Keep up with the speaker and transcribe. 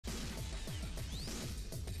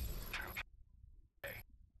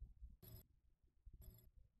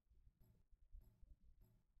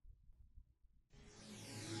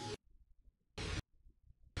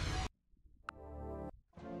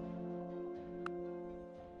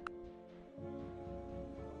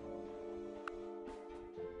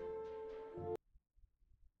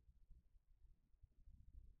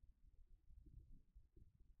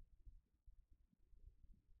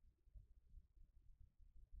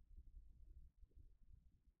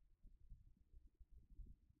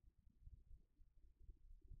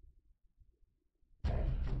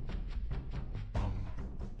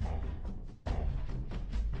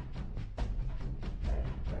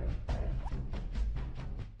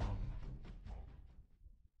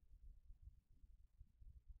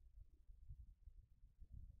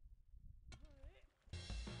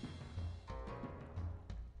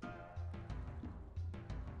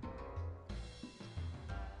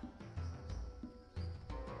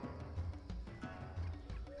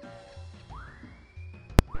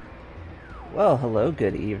Well, hello,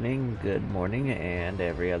 good evening, good morning, and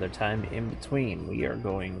every other time in between. We are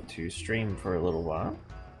going to stream for a little while.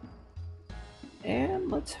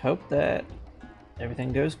 And let's hope that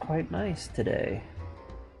everything goes quite nice today.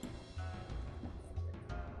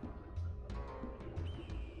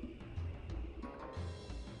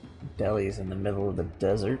 Delhi's in the middle of the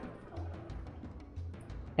desert.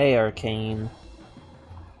 Hey, Arcane.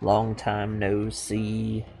 Long time no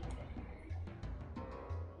see.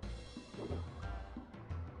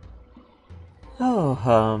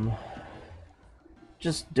 Oh,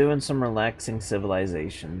 just doing some relaxing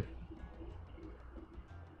civilization.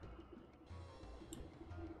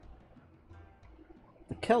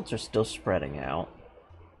 The Celts are still spreading out.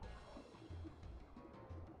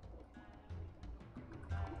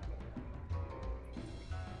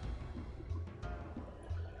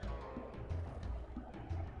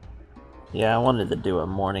 Yeah, I wanted to do a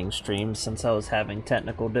morning stream since I was having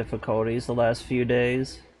technical difficulties the last few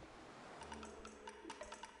days.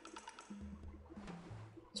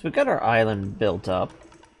 So we got our island built up.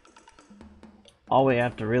 All we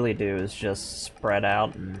have to really do is just spread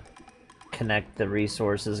out and connect the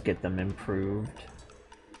resources, get them improved,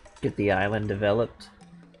 get the island developed.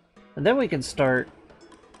 And then we can start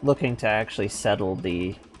looking to actually settle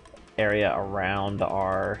the area around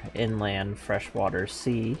our inland freshwater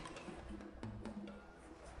sea.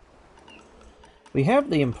 We have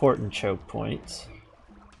the important choke points.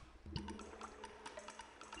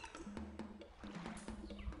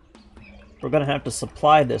 We're gonna have to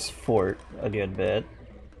supply this fort a good bit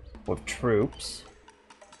with troops.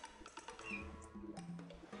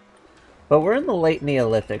 But we're in the late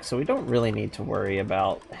Neolithic, so we don't really need to worry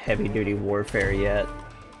about heavy-duty warfare yet.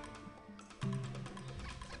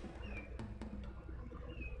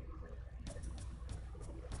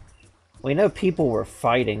 We know people were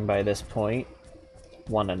fighting by this point,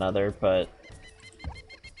 one another, but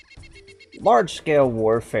large-scale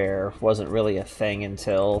warfare wasn't really a thing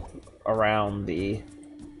until around the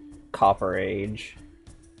Copper Age,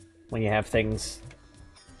 when you have things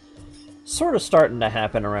sort of starting to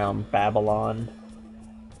happen around Babylon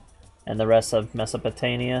and the rest of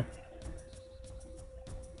Mesopotamia.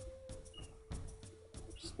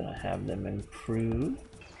 Just gonna have them improve.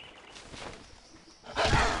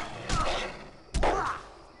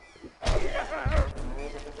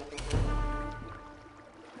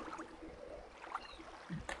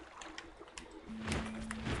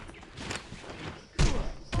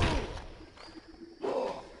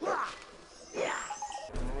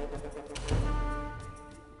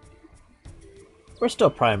 We're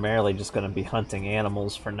still primarily just going to be hunting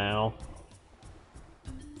animals for now.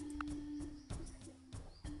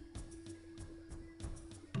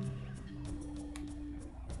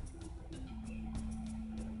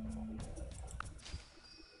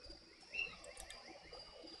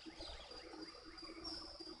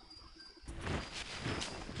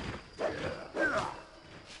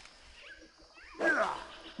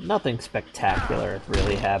 Nothing spectacular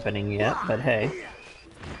really happening yet, but hey.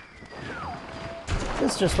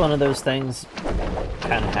 It's just one of those things,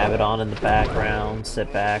 kind of have it on in the background,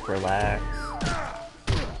 sit back, relax.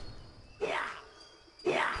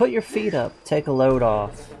 Put your feet up, take a load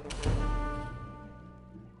off.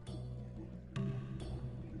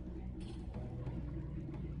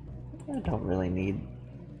 I don't really need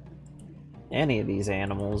any of these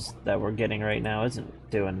animals that we're getting right now. Isn't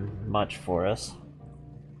doing much for us.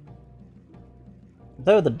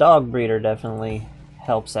 Though the dog breeder definitely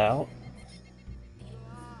helps out.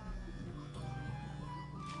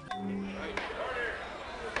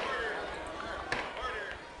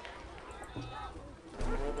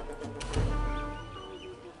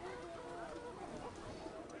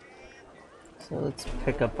 So let's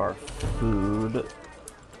pick up our food.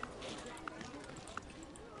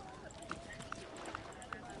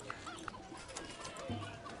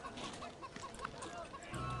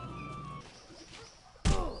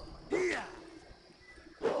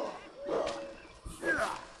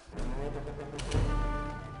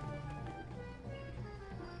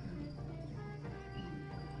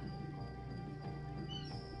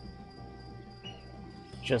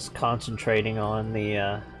 Just concentrating on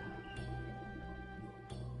the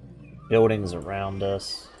buildings around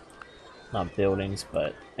us. Not buildings,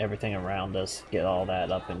 but everything around us. Get all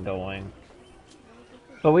that up and going.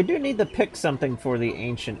 But we do need to pick something for the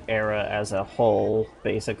ancient era as a whole,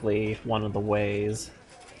 basically one of the ways.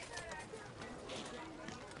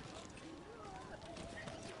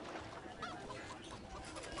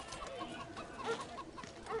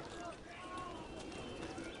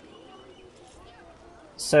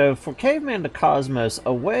 So for Caveman to Cosmos,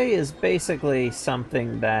 a way is basically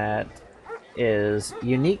something that is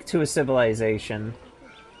unique to a civilization.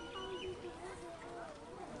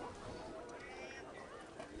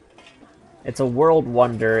 It's a world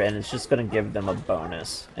wonder, and it's just going to give them a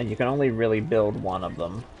bonus. And you can only really build one of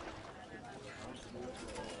them.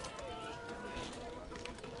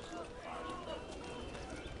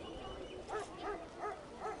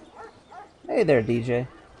 Hey there, DJ.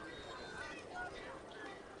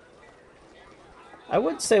 I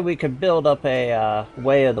would say we could build up a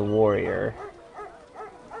Way of the Warrior.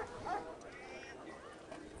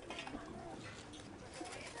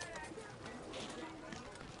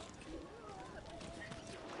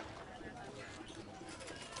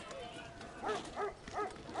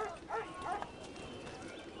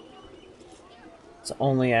 It's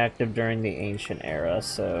only active during the ancient era,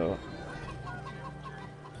 so...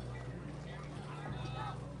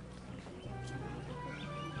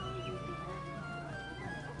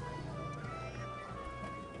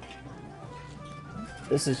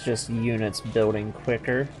 This is just units building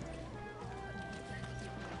quicker.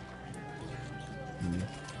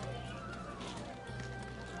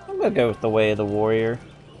 I'm gonna go with the Way of the Warrior.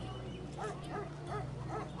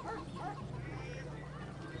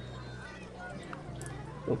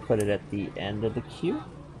 We'll put it at the end of the queue.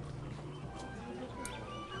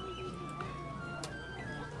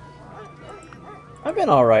 I've been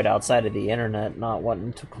alright outside of the internet, not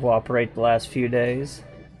wanting to cooperate the last few days.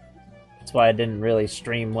 That's why I didn't really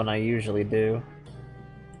stream when I usually do.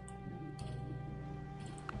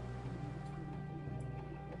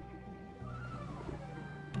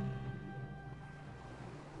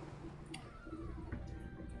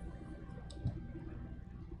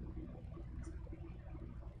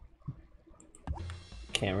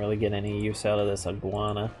 Can't really get any use out of this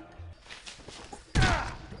iguana.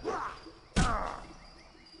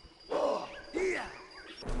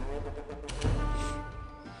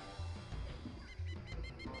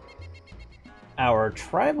 Our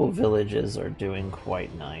tribal villages are doing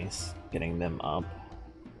quite nice, getting them up.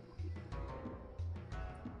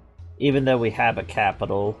 Even though we have a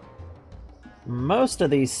capital, most of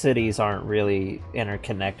these cities aren't really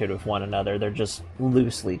interconnected with one another, they're just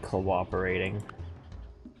loosely cooperating.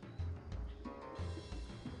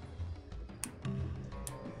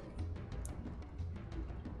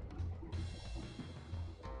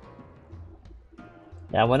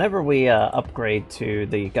 Now, whenever we upgrade to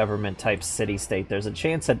the government-type city-state, there's a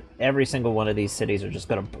chance that every single one of these cities are just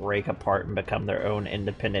going to break apart and become their own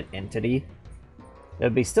independent entity. It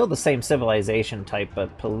would be still the same civilization type,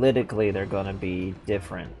 but politically they're going to be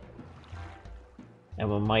different.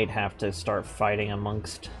 And we might have to start fighting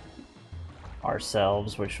amongst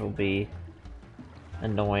ourselves, which will be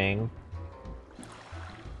annoying.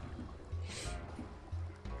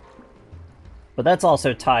 But that's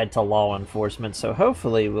also tied to law enforcement, so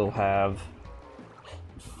hopefully we'll have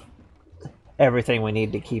everything we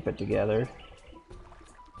need to keep it together.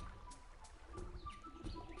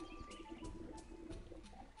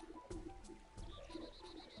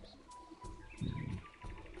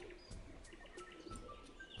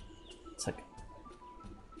 It's like...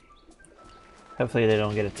 Hopefully they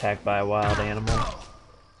don't get attacked by a wild animal.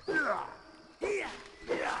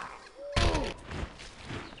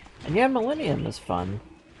 And yeah, Millennium is fun.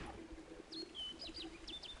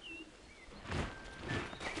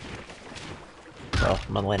 Well,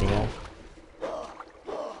 millennial.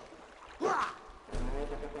 Looks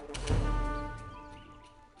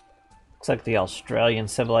like the Australian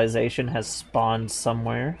civilization has spawned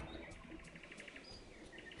somewhere.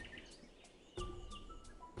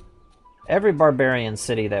 Every barbarian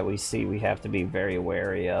city that we see, we have to be very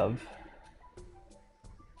wary of.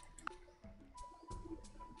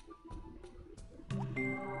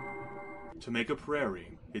 To make a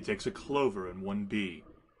prairie, it takes a clover and one bee.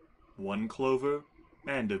 One clover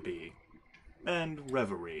and a bee. And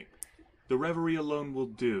reverie. The reverie alone will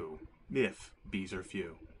do, if bees are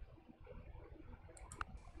few.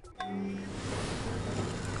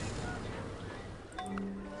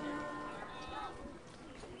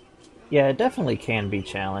 Yeah, it definitely can be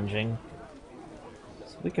challenging.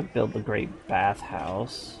 So we could build the great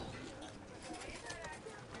bathhouse.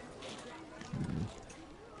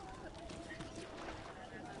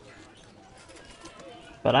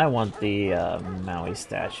 But I want the Maui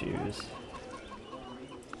statues.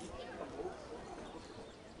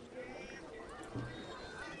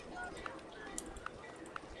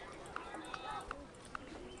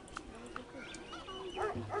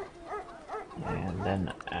 And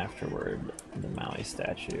then afterward, the Maui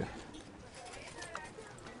statue.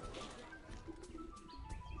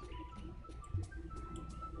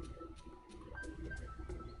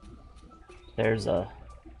 There's a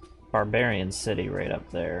barbarian city right up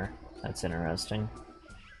there. That's interesting.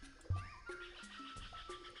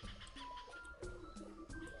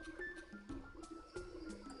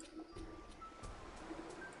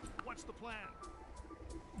 What's the plan?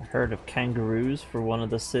 A herd of kangaroos for one of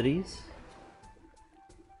the cities.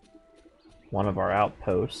 One of our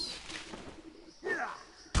outposts.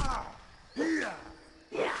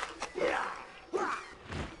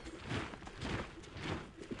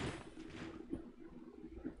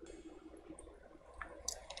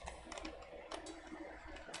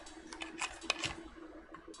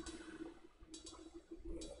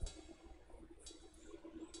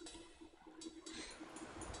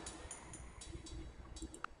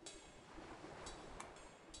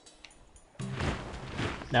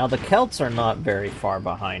 Now the Celts are not very far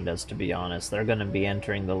behind us, to be honest. They're going to be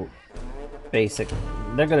entering the basic...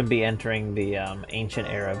 They're going to be entering the ancient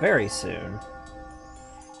era very soon.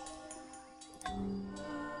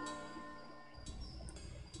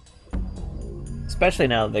 Especially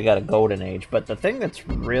now that they got a golden age. But the thing that's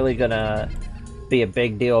really going to be a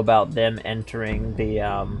big deal about them entering the...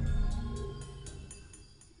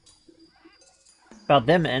 about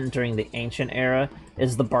them entering the ancient era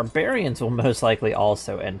is the barbarians will most likely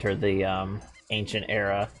also enter the ancient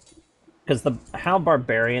era. Because how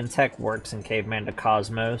barbarian tech works in Caveman to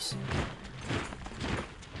Cosmos,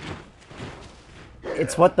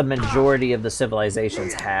 it's what the majority of the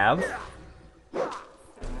civilizations have.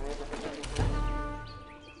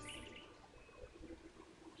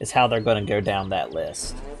 Is how they're going to go down that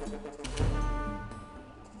list.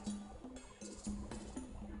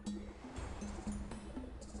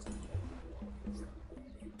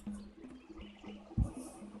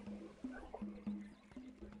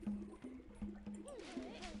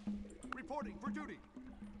 Reporting for duty.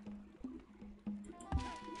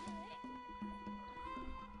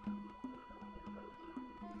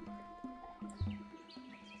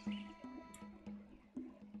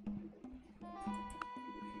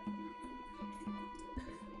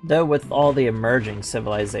 Though with all the emerging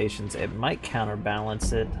civilizations, it might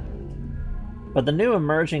counterbalance it. But the new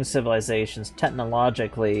emerging civilizations,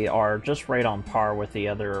 technologically, are just right on par with the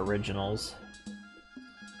other originals.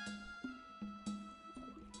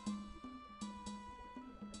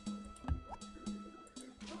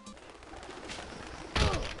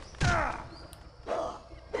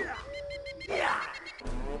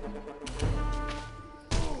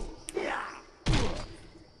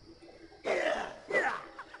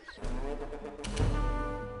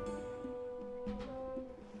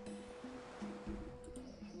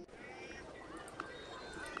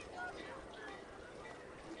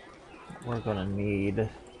 We're gonna need...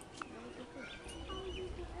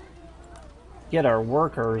 get our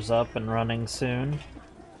workers up and running soon.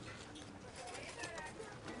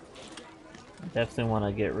 Definitely want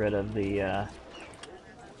to get rid of the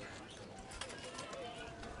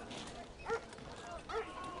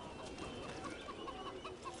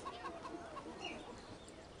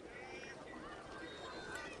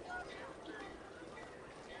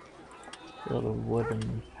build a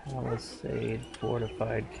wooden palisade,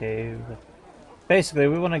 fortified cave. Basically,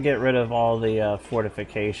 we want to get rid of all the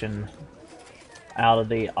fortification out of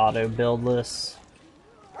the auto build lists.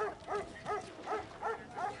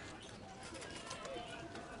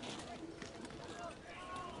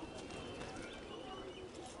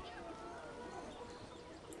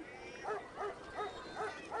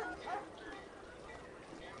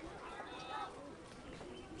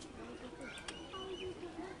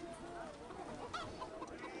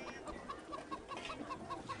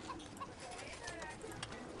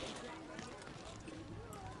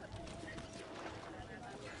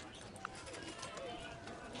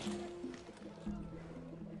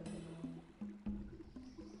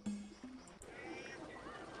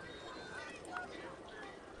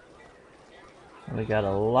 We got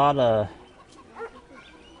a lot of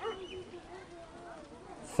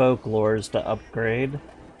folklores to upgrade.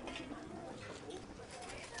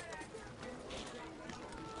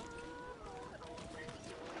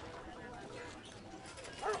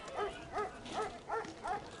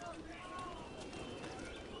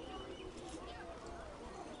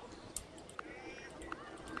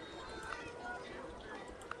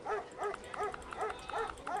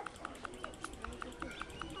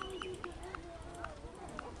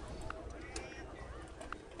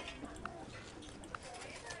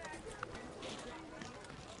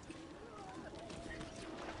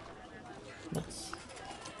 Let's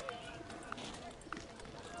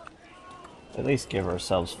at least give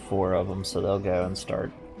ourselves 4 of them so they'll go and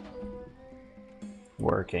start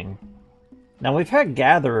working. Now we've had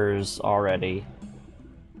gatherers already.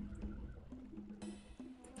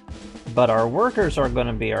 But our workers are going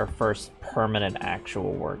to be our first permanent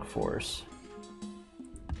actual workforce.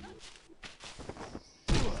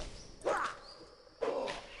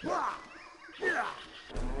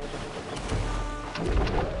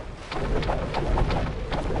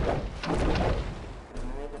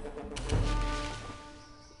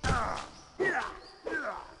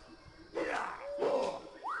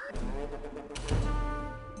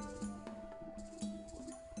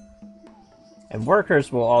 And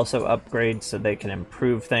workers will also upgrade so they can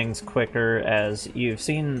improve things quicker. As you've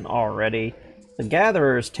seen already, the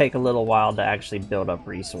gatherers take a little while to actually build up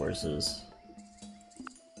resources.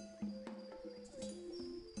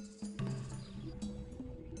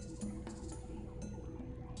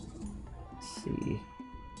 Let's see.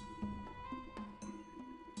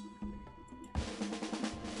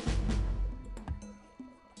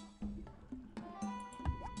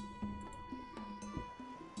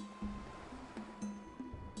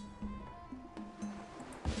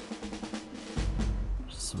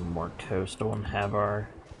 Some more coastal and have our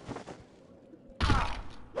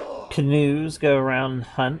canoes go around and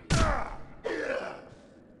hunt.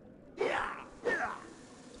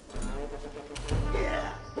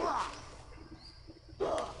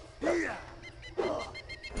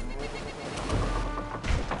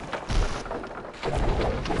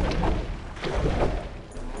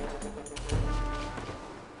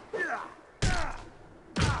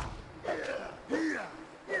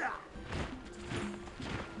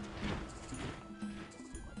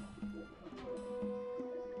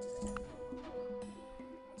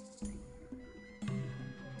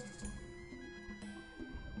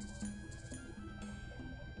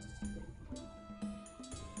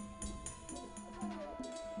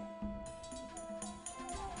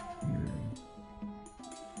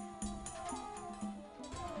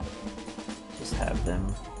 Just have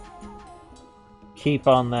them keep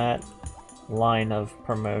on that line of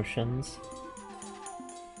promotions.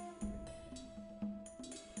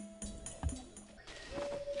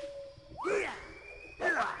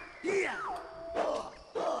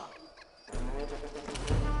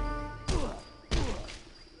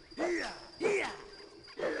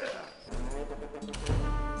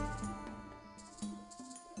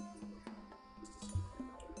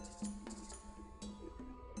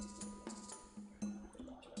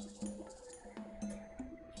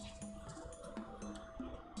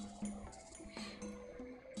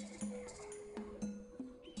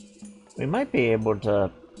 We might be able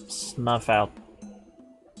to snuff out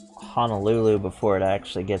Honolulu before it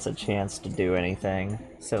actually gets a chance to do anything,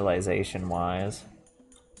 civilization-wise.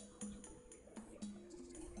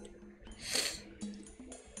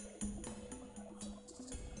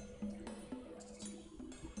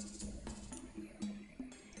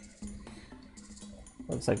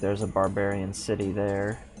 Looks like there's a barbarian city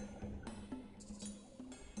there.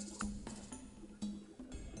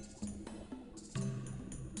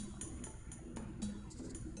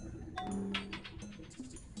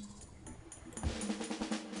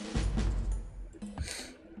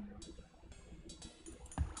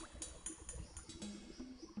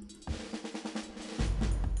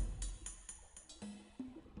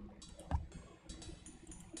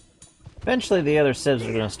 Eventually the other civs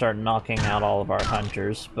are going to start knocking out all of our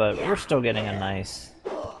hunters, but we're still getting a nice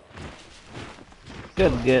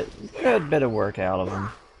good bit of work out of them.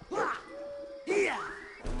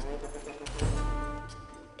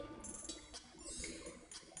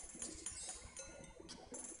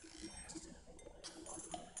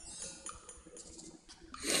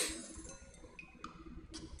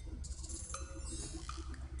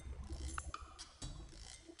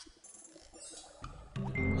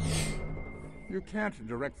 You can't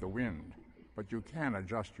direct the wind, but you can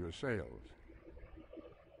adjust your sails.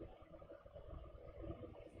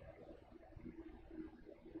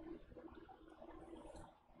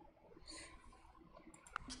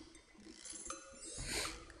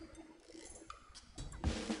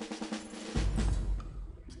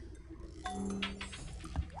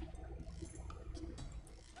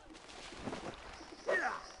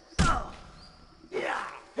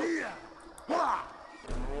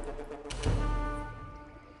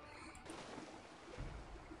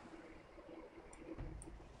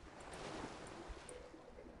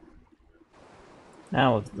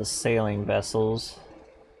 Now with the sailing vessels.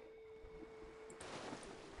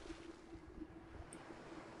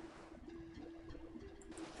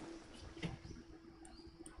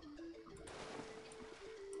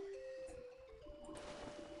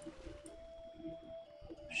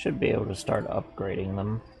 Should be able to start upgrading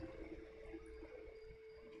them.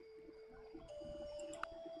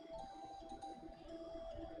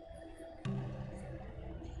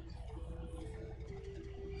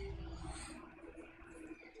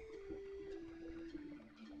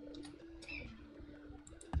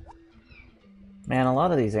 Man, a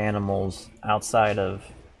lot of these animals outside of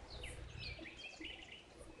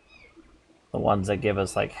the ones that give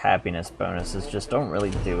us like happiness bonuses just don't really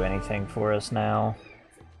do anything for us now.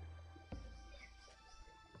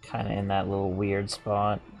 Kind of in that little weird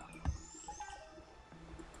spot.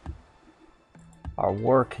 Our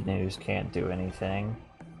war canoes can't do anything.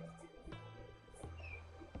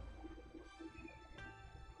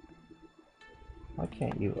 Why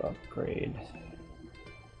can't you upgrade?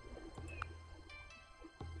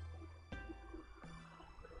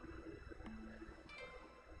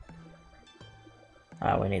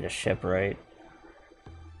 Ah, we need a shipwright.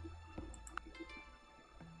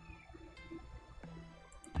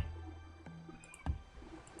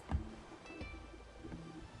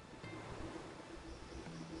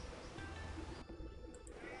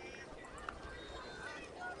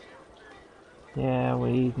 Yeah,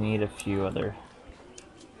 we need a few other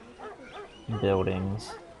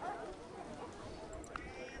buildings.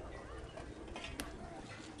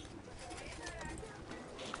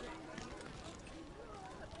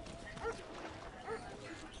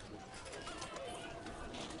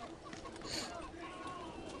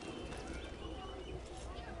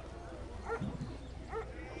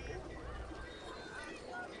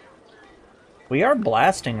 We are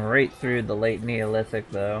blasting right through the late Neolithic,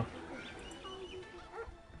 though.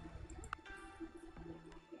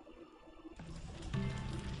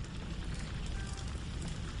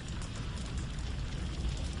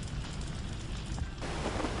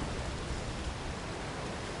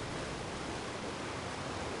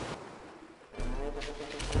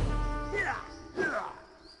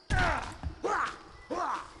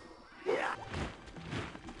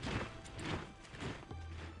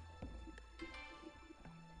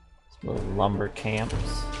 Little lumber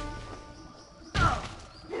camps.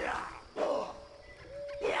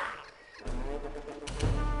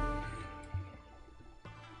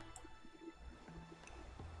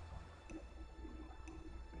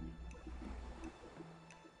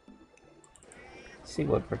 See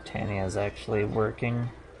what Britannia is actually working.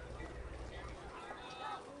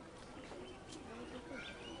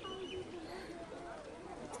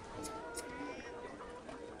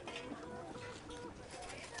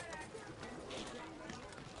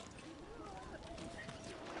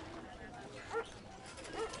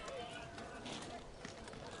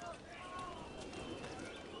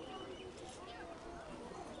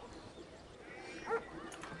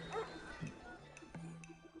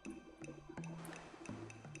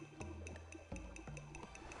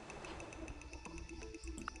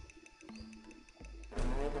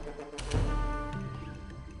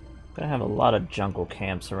 Gonna have a lot of jungle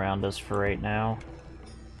camps around us for right now.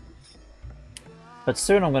 But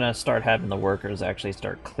soon I'm gonna start having the workers actually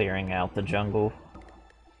start clearing out the jungle.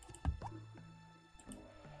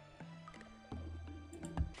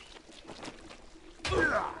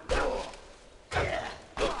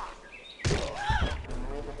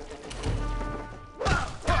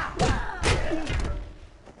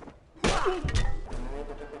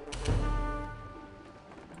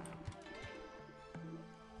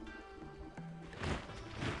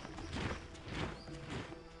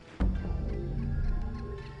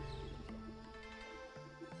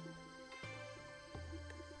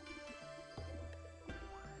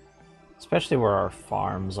 Especially where our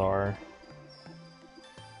farms are.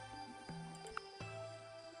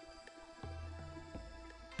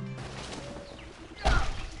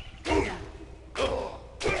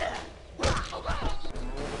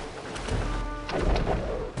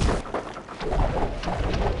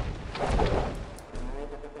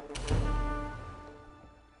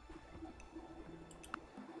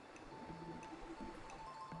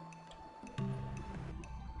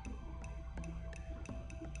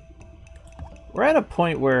 We're at a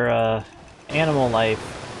point where animal life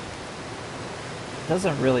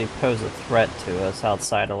doesn't really pose a threat to us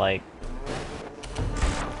outside of like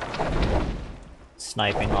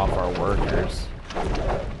sniping off our workers.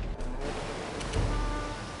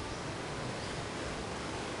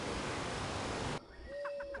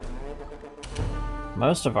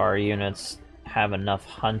 Most of our units have enough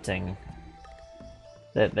hunting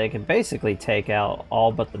that they can basically take out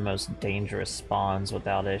all but the most dangerous spawns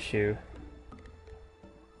without issue.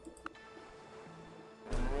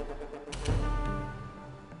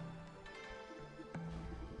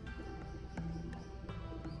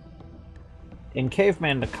 In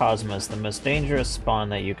Caveman to Cosmos, the most dangerous spawn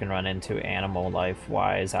that you can run into animal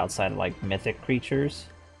life-wise outside of like mythic creatures,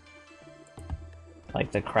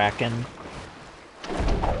 like the Kraken,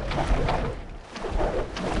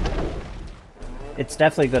 it's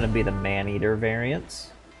definitely going to be the man-eater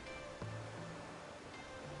variants.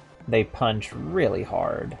 they punch really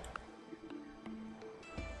hard.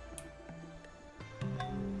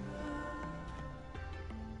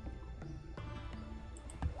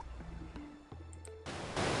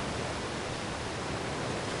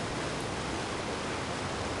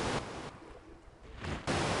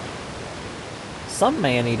 Some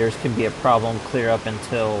man-eaters can be a problem clear up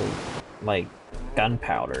until, like,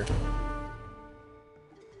 gunpowder.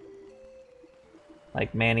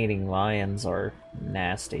 Like, man-eating lions are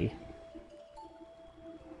nasty.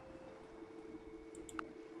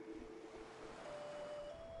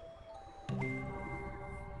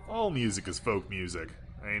 All music is folk music.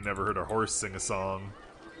 I ain't never heard a horse sing a song.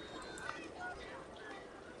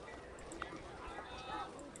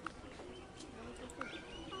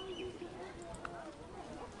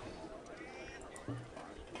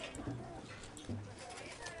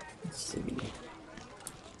 Let's see.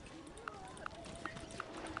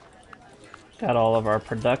 Got all of our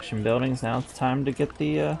production buildings. Now it's time to get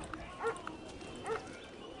the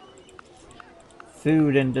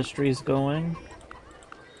food industries going.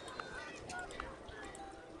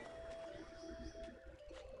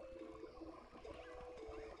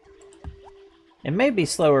 It may be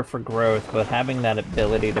slower for growth, but having that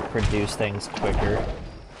ability to produce things quicker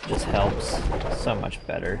just helps so much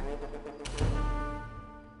better.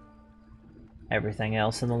 Everything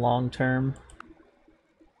else in the long term.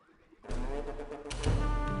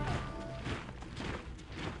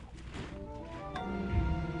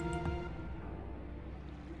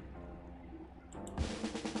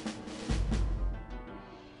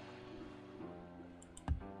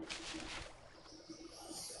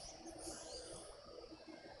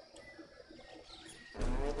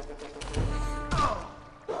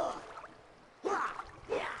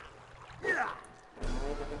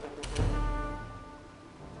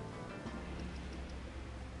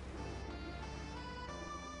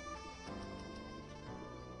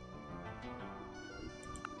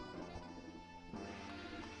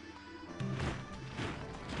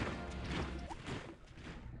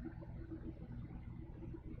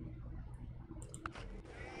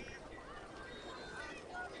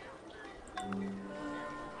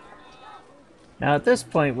 Now at this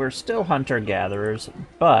point we're still hunter-gatherers,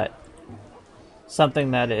 but something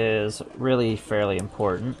that is really fairly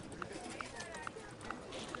important.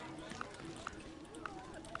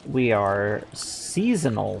 We are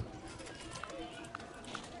seasonal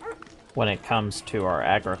when it comes to our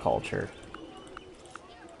agriculture.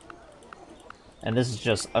 And this is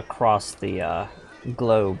just across the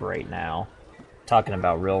globe right now. Talking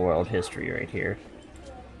about real-world history right here.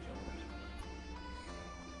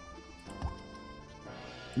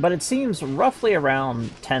 But it seems roughly around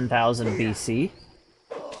 10,000 BC.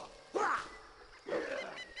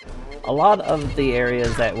 A lot of the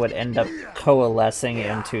areas that would end up coalescing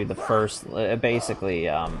into the first, basically,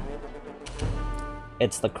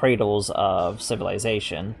 it's the cradles of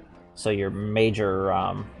civilization. So your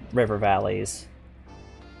major river valleys.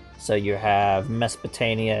 So you have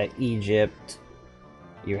Mesopotamia, Egypt,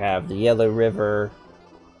 you have the Yellow River,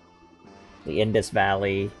 the Indus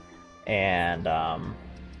Valley, and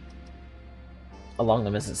along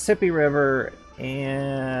the Mississippi River,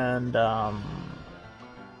 and down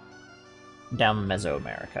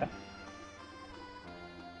Mesoamerica.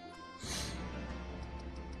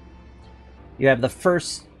 You have the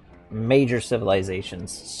first major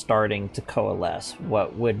civilizations starting to coalesce.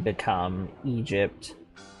 What would become Egypt,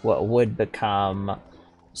 what would become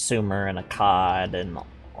Sumer and Akkad, and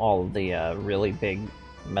all of the really big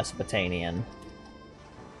Mesopotamian.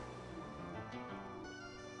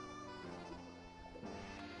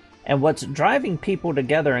 And what's driving people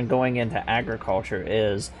together and going into agriculture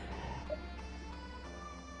is,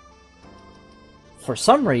 for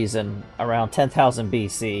some reason, around 10,000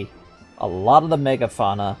 BC, a lot of the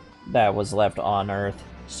megafauna that was left on Earth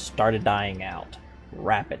started dying out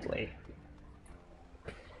rapidly.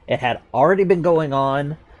 It had already been going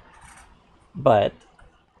on, but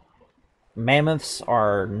mammoths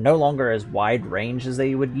are no longer as wide range as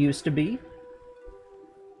they would used to be.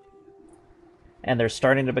 And they're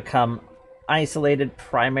starting to become isolated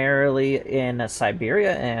primarily in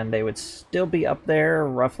Siberia, and they would still be up there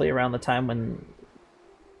roughly around the time when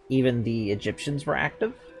even the Egyptians were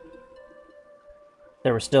active.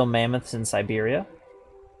 There were still mammoths in Siberia.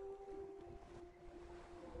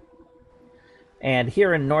 And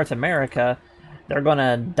here in North America, they're going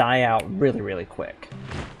to die out really, really quick.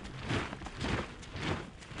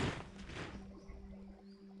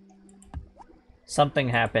 Something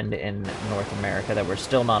happened in North America that we're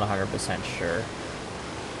still not 100% sure.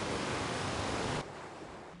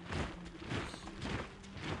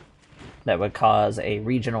 that would cause a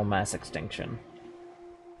regional mass extinction.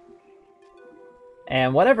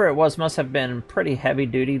 And whatever it was must have been pretty heavy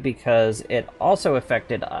duty because it also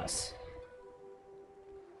affected us.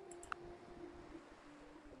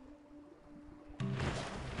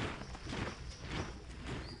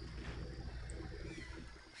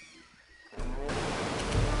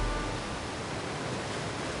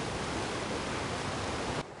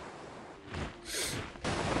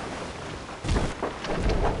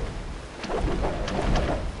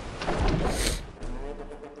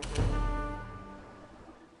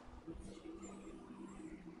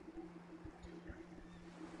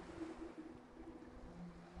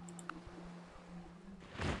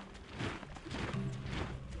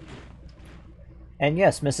 And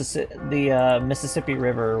yes, the Mississippi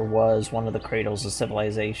River was one of the cradles of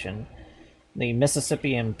civilization. The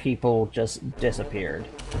Mississippian people just disappeared.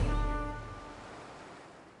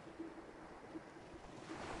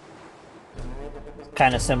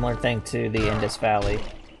 Kind of similar thing to the Indus Valley.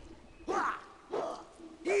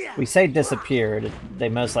 We say disappeared, they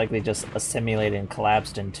most likely just assimilated and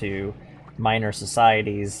collapsed into minor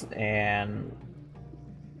societies, and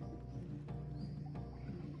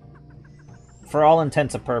for all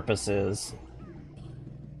intents and purposes,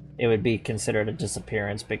 it would be considered a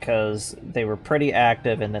disappearance because they were pretty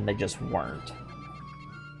active and then they just weren't.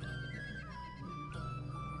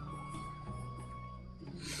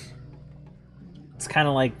 It's kind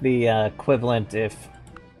of like the equivalent if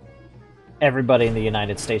everybody in the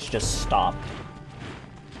United States just stopped.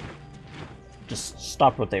 Just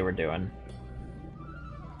stopped what they were doing.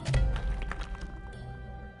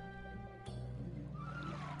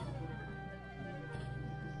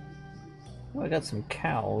 Oh, I got some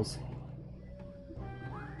cows.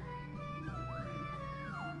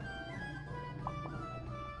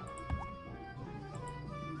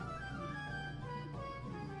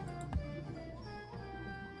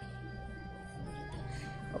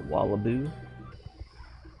 A wallaboo.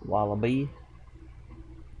 Wallaby.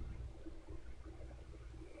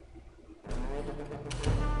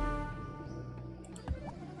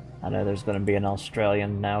 I know there's going to be an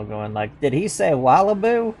Australian now going like, did he say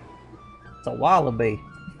wallaboo? It's a wallaby.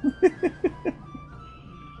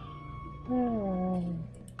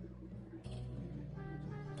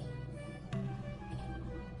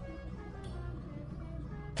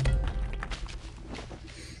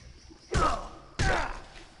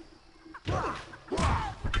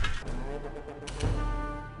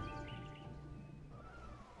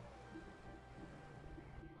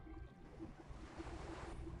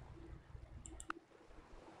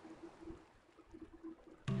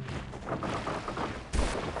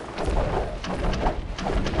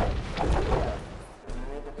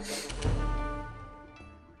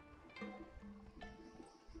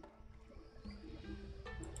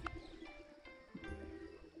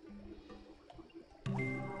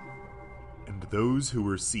 Those who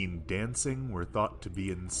were seen dancing were thought to be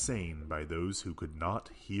insane by those who could not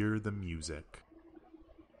hear the music.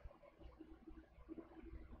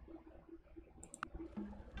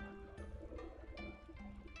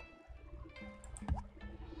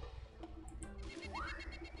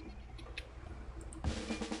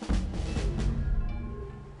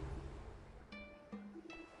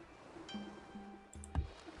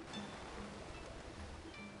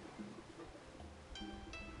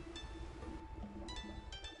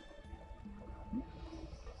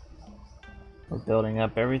 We're building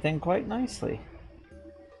up everything quite nicely.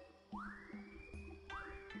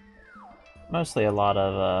 Mostly a lot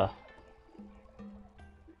of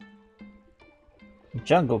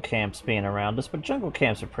jungle camps being around us, but jungle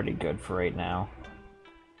camps are pretty good for right now.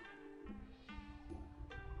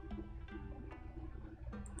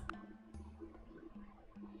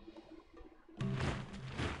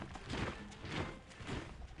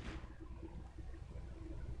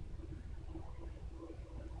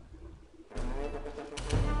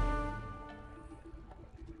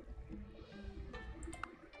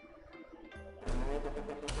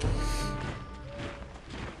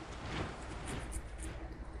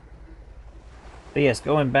 But yes,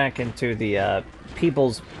 going back into the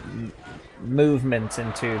people's movements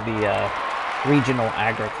into the regional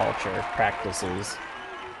agriculture practices.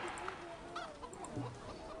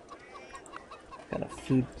 Got a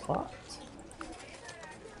food plot.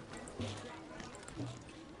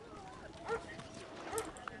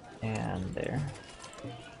 And there.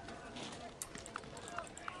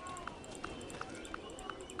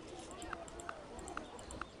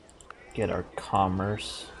 Get our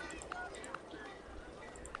commerce.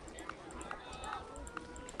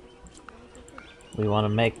 We want to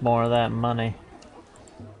make more of that money.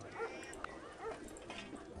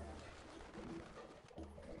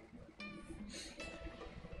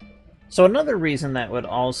 So another reason that would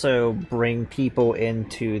also bring people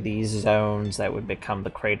into these zones that would become the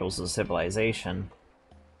cradles of civilization,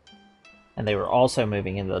 and they were also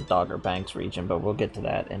moving into the Dogger Banks region, but we'll get to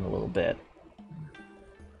that in a little bit.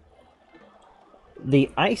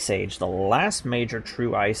 The Ice Age, the last major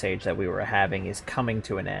true Ice Age that we were having, is coming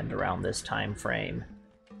to an end around this time frame.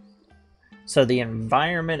 So the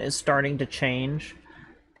environment is starting to change.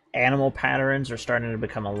 Animal patterns are starting to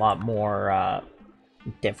become a lot more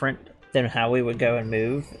different than how we would go and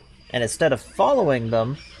move. And instead of following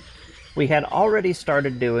them, we had already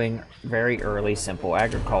started doing very early simple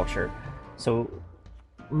agriculture. So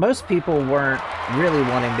most people weren't really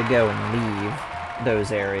wanting to go and leave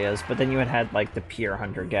those areas, but then you had like the pure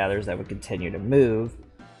hunter-gatherers that would continue to move,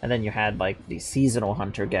 and then you had like the seasonal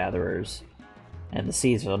hunter-gatherers and the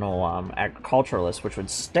seasonal agriculturalists, which would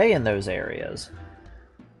stay in those areas.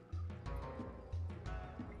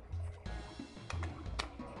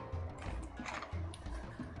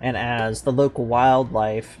 And as the local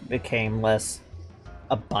wildlife became less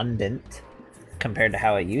abundant compared to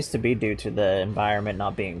how it used to be due to the environment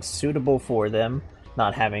not being suitable for them,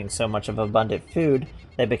 not having so much of abundant food,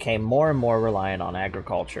 they became more and more reliant on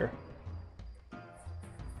agriculture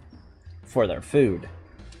for their food.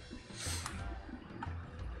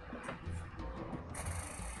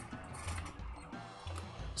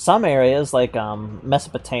 Some areas, like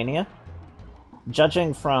Mesopotamia,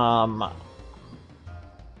 judging from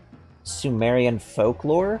Sumerian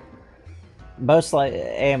folklore, most like,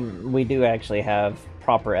 and we do actually have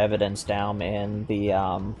proper evidence down in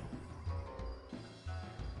the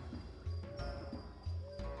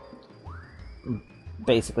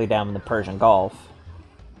basically down in the Persian Gulf,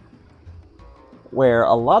 where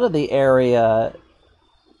a lot of the area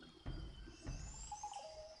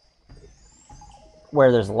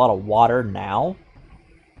where there's a lot of water now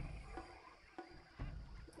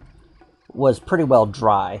was pretty well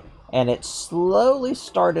dry, and it slowly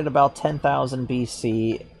started about 10,000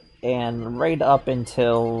 BC and right up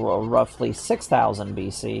until roughly 6,000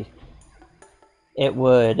 BC it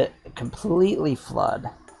would completely flood.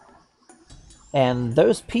 And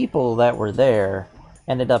those people that were there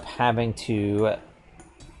ended up having to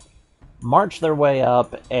march their way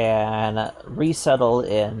up and resettle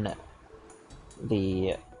in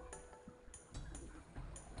the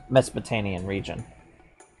Mesopotamian region.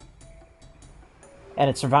 And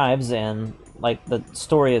it survives in, like, the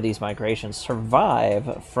story of these migrations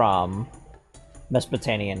survive from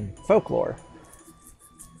Mesopotamian folklore.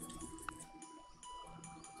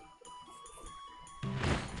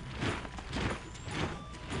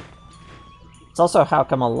 It's also how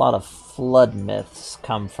come a lot of flood myths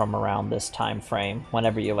come from around this time frame.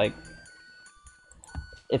 Whenever you, like,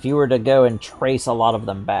 if you were to go and trace a lot of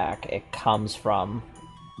them back, it comes from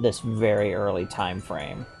this very early time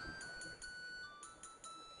frame.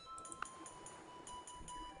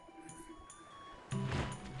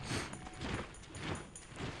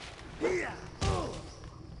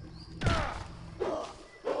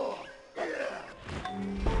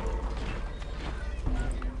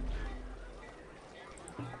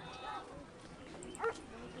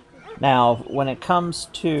 Now, when it comes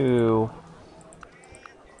to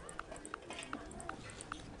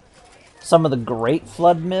some of the great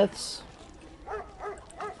flood myths,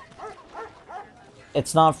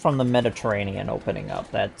 it's not from the Mediterranean opening up.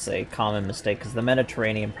 That's a common mistake, because the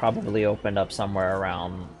Mediterranean probably opened up somewhere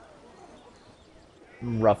around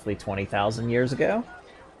roughly 20,000 years ago,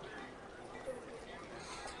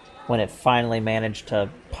 when it finally managed to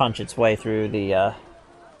punch its way through the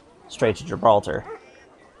Straits of Gibraltar.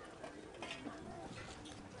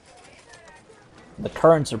 The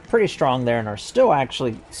currents are pretty strong there and are still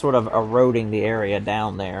actually sort of eroding the area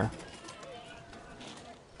down there.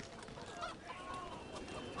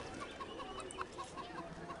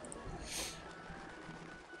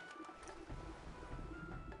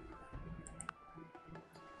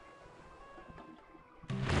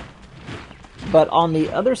 But on the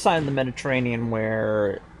other side of the Mediterranean,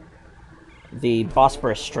 where the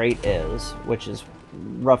Bosporus Strait is, which is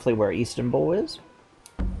roughly where Istanbul is,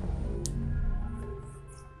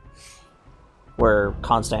 where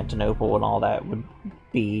Constantinople and all that would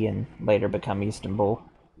be and later become Istanbul,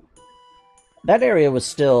 that area was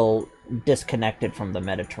still disconnected from the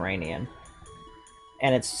Mediterranean.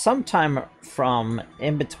 And it's sometime from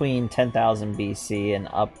in between 10,000 BC and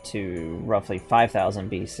up to roughly 5,000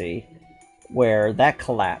 BC where that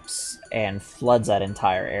collapses and floods that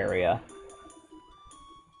entire area.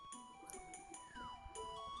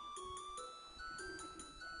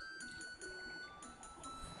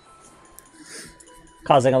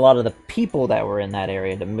 Causing a lot of the people that were in that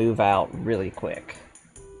area to move out really quick.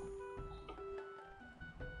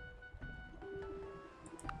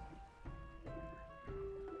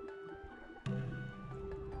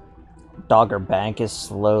 Dogger Bank is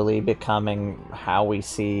slowly becoming how we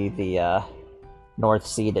see the North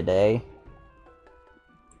Sea today,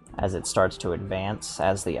 as it starts to advance,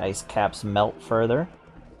 as the ice caps melt further.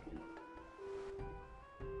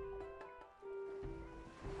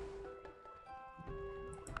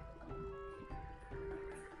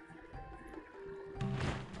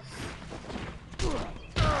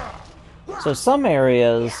 So some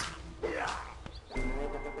areas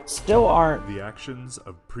still aren't... The actions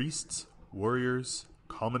of priests, warriors,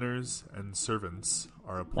 commoners, and servants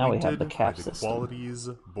are Now we have appointed the by cap the system. qualities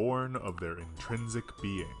born of their intrinsic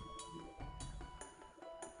being.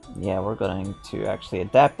 Yeah, we're going to actually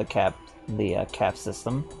adapt the cap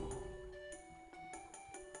system,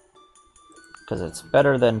 because it's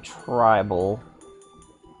better than tribal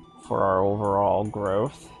for our overall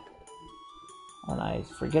growth. And I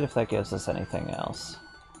forget if that gives us anything else.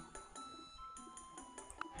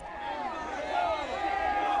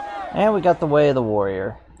 And we got the Way of the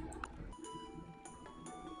Warrior.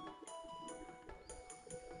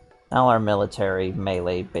 Now our military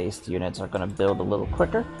melee-based units are going to build a little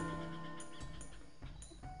quicker.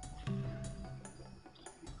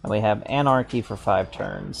 And we have Anarchy for 5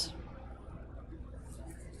 turns.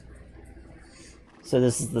 So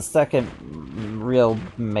this is the second real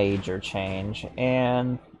major change,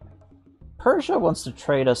 and Persia wants to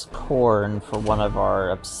trade us corn for one of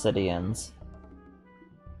our obsidians.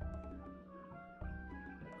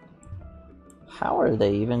 How are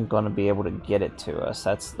they even going to be able to get it to us?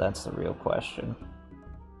 That's the real question.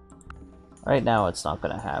 Right now it's not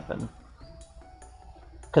going to happen.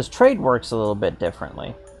 Because trade works a little bit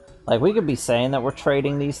differently. Like, we could be saying that we're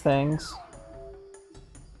trading these things,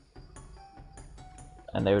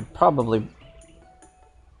 and they would probably...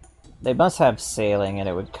 They must have sailing, and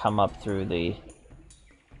it would come up through the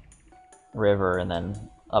river and then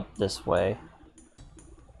up this way.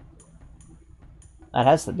 That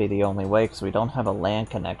has to be the only way, because we don't have a land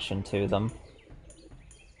connection to them.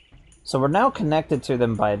 So we're now connected to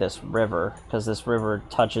them by this river, because this river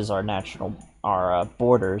touches our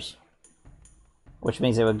borders, which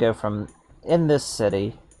means it would go from in this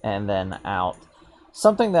city and then out.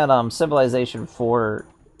 Something that Civilization 4,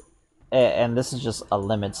 and this is just a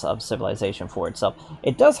limits of Civilization 4 itself,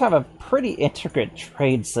 it does have a pretty intricate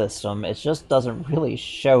trade system. It just doesn't really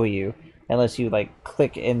show you unless you like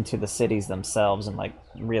click into the cities themselves and like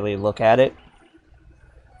really look at it.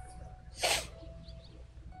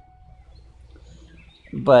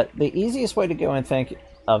 But the easiest way to go and think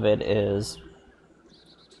of it is,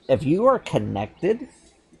 if you are connected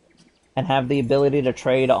and have the ability to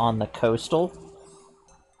trade on the coastal,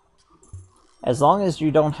 as long as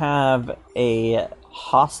you don't have a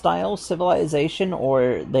hostile civilization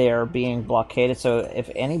or they are being blockaded, so if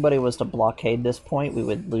anybody was to blockade this point, we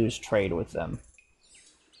would lose trade with them.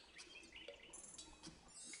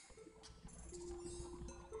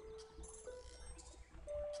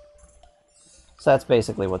 So that's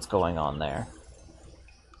basically what's going on there.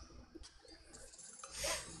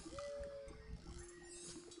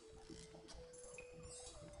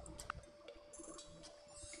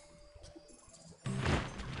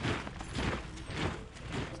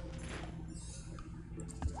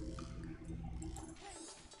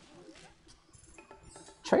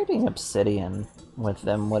 Trading obsidian with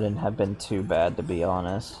them wouldn't have been too bad, to be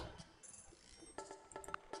honest.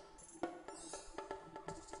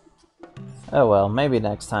 Oh well, maybe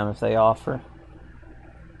next time if they offer.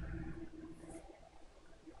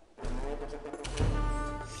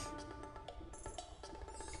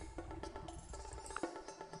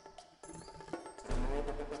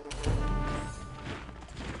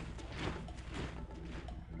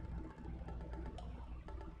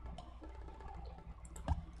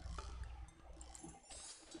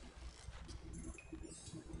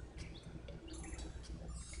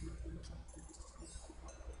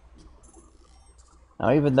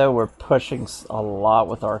 Now, even though we're pushing a lot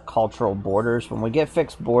with our cultural borders, when we get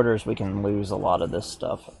fixed borders, we can lose a lot of this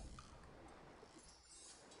stuff.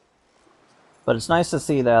 But it's nice to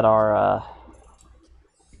see that our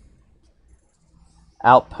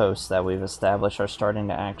outposts that we've established are starting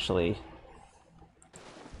to actually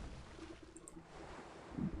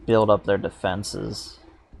build up their defenses.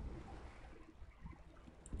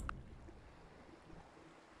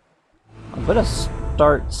 I'm gonna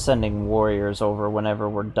start sending warriors over whenever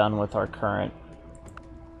we're done with our current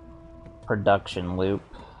production loop.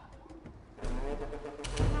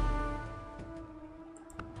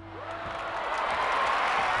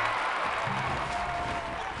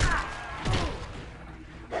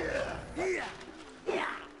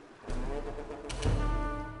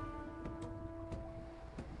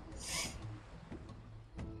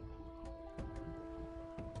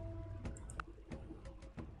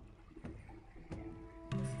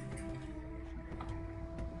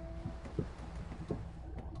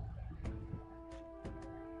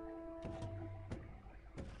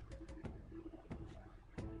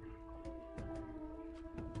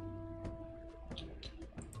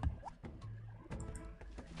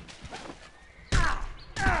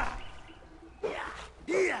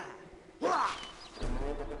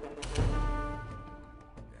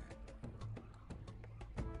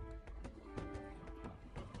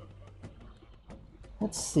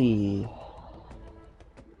 Let's see.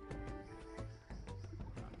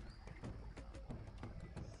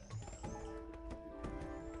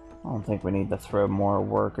 I don't think we need to throw more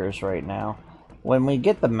workers right now. When we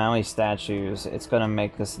get the Maui statues, it's going to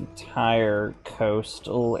make this entire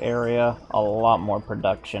coastal area a lot more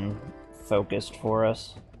production focused for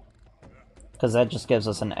us. Because that just gives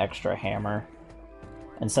us an extra hammer.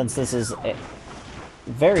 And since this is a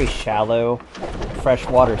very shallow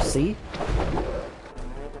freshwater sea,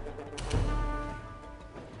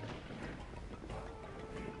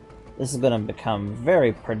 this is going to become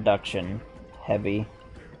very production heavy.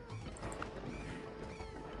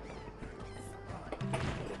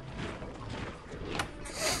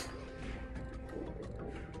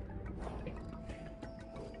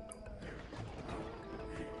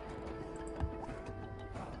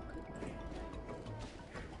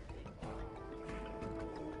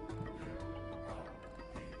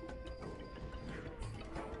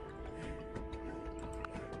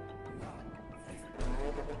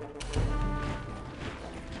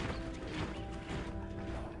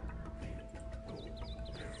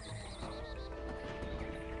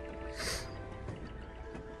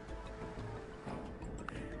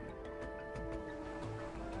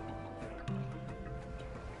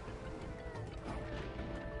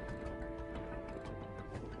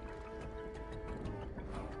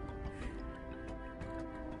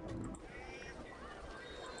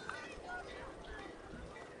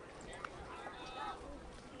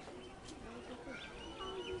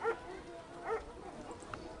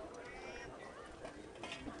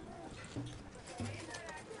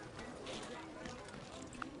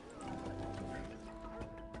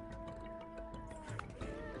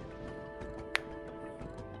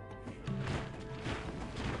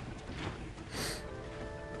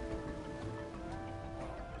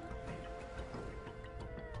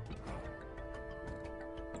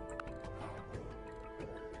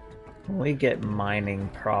 When we get mining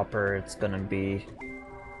proper, it's gonna be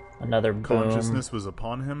another boom. Consciousness was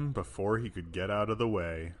upon him before he could get out of the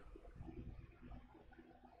way.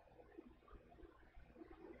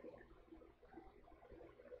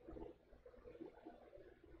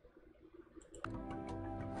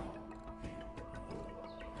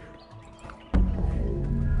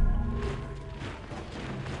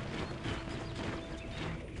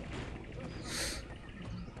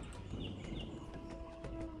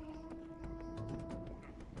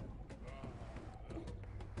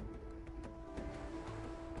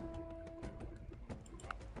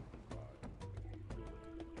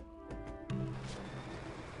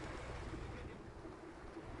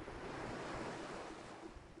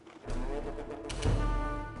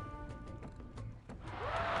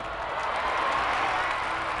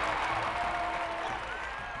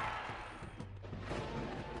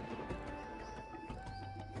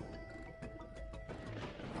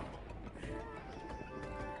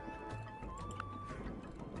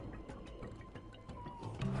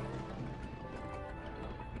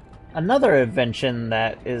 Another invention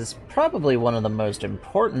that is probably one of the most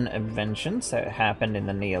important inventions that happened in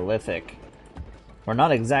the Neolithic. We're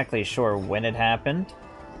not exactly sure when it happened,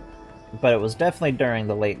 but it was definitely during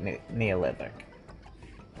the late Neolithic.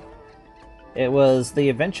 It was the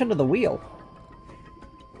invention of the wheel.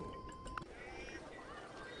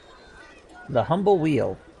 The humble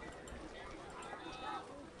wheel.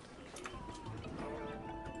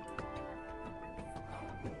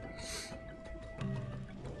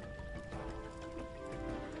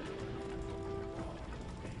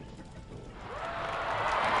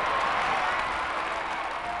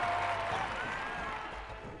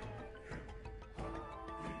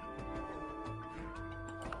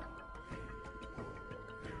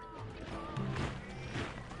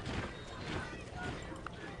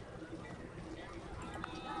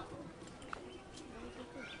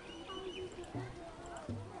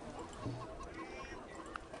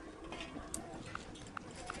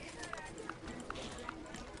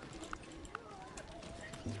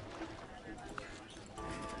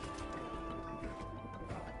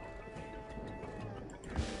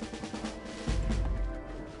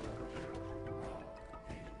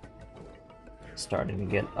 Starting to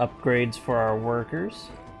get upgrades for our workers.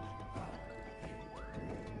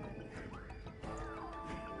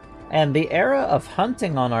 And the era of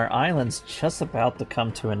hunting on our island's just about to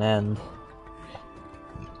come to an end.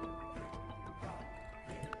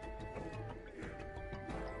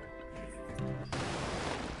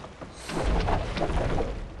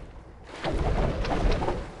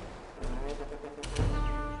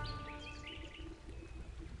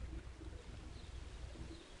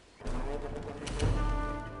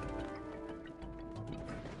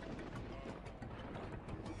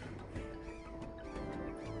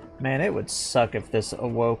 Man, it would suck if this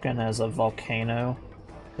awoken as a volcano.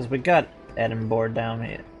 Because we got Edinburgh down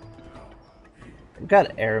here. We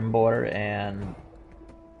got Edinburgh, and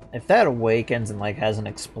if that awakens and like has an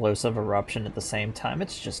explosive eruption at the same time,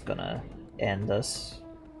 it's just gonna end us.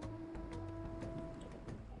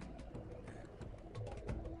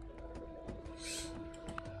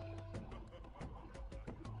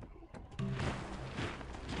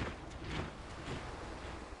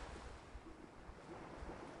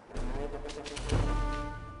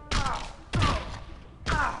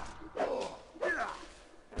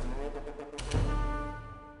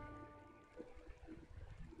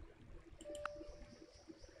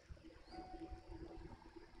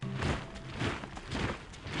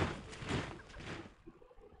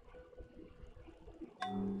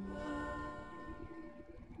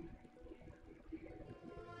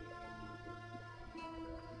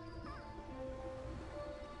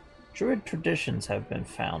 Druid traditions have been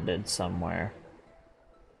founded somewhere.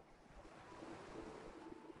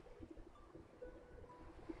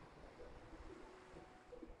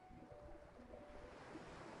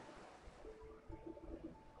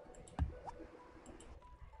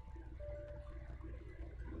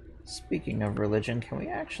 Speaking of religion, can we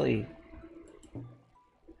actually...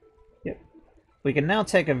 Yep. We can now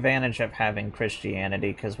take advantage of having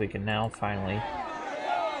Christianity, because we can now finally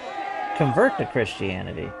convert to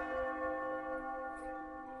Christianity.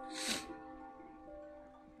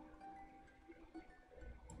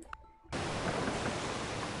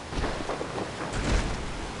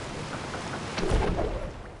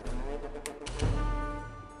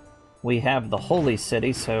 We have the Holy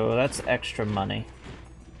City, so that's extra money.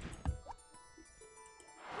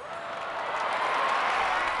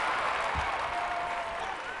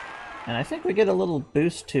 And I think we get a little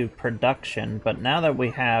boost to production, but now that we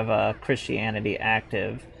have Christianity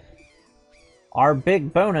active, our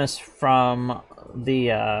big bonus from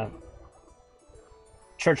the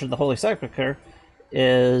Church of the Holy Sepulchre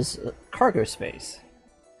is cargo space.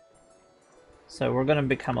 So we're going to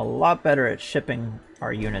become a lot better at shipping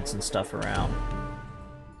our units and stuff around.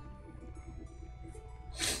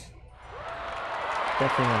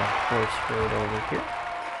 Definitely want to horse road over here.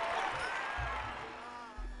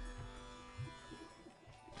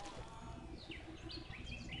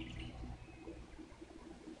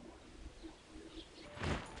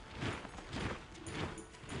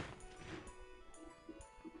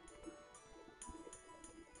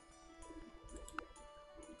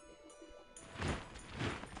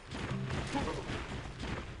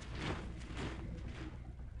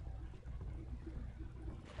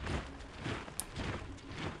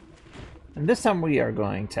 And this time we are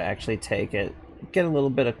going to actually take it, get a little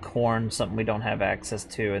bit of corn, something we don't have access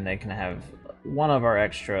to, and they can have one of our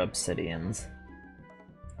extra obsidians.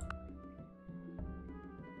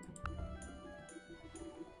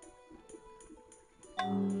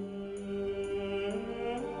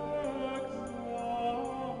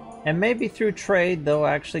 And maybe through trade they'll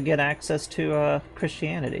actually get access to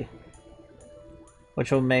Christianity,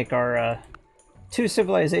 which will make our two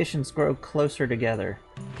civilizations grow closer together.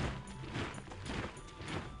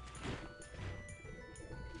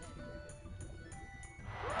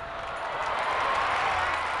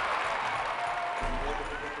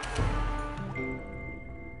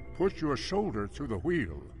 Push your shoulder to the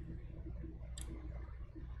wheel.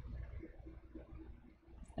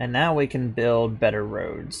 And now we can build better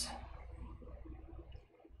roads.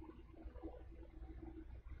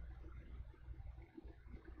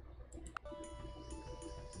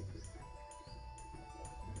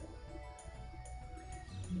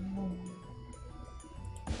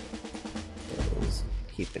 Let's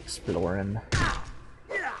keep exploring.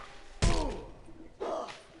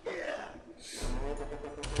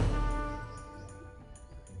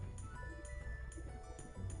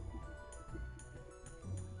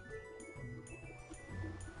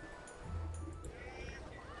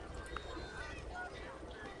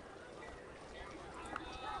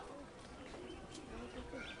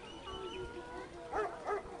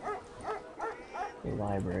 The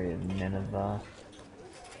Library of Nineveh.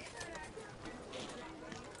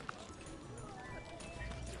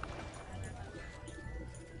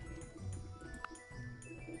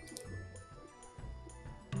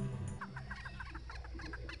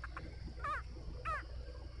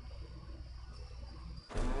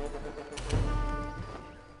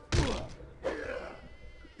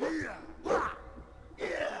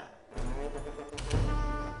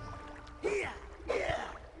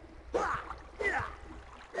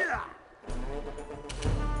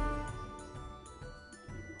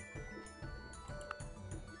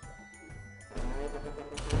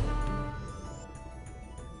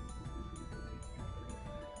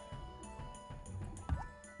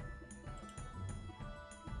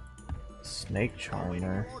 Snake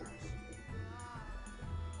charmer.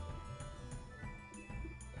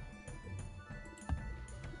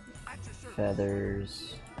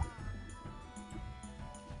 Feathers.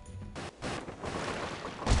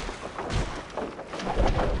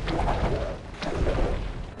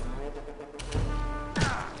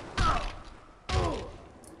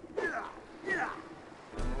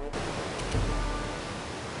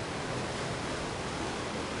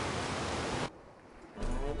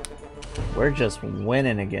 We're just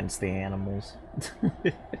winning against the animals.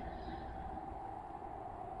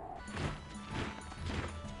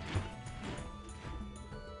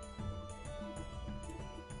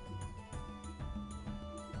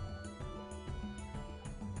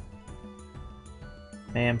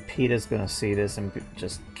 Man, Peta's gonna see this and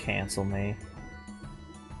just cancel me.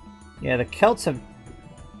 Yeah, the Celts have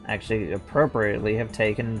actually appropriately have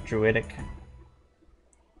taken druidic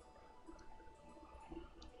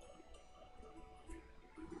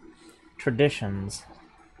traditions.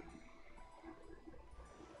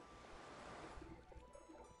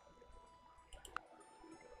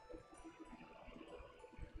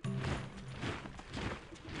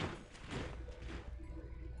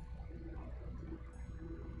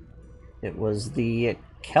 It was the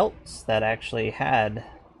Celts that actually had,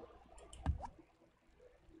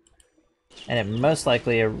 and it most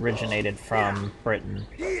likely originated from Britain.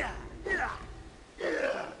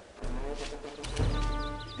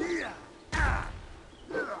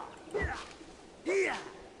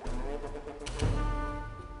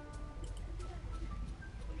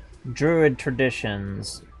 Druid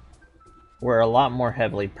traditions were a lot more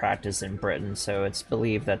heavily practiced in Britain, so it's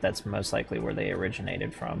believed that that's most likely where they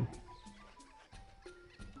originated from.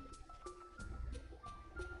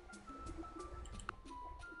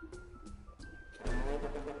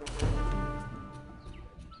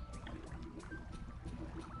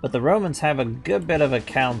 But the Romans have a good bit of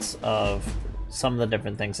accounts of some of the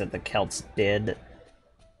different things that the Celts did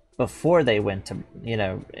before they went to, you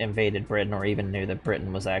know, invaded Britain, or even knew that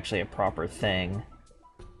Britain was actually a proper thing.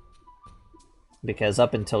 Because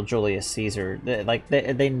up until Julius Caesar,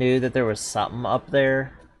 they knew that there was something up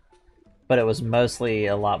there, but it was mostly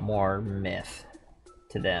a lot more myth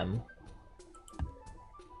to them.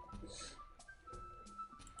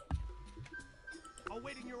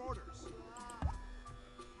 Awaiting your orders.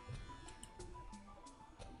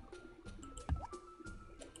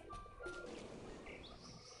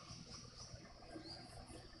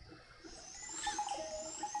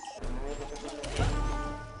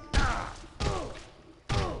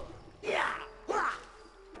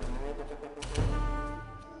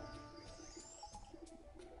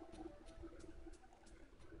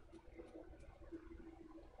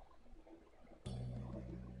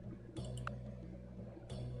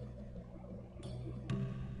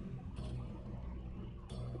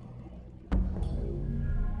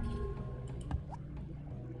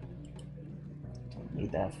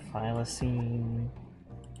 Need that Phylacine.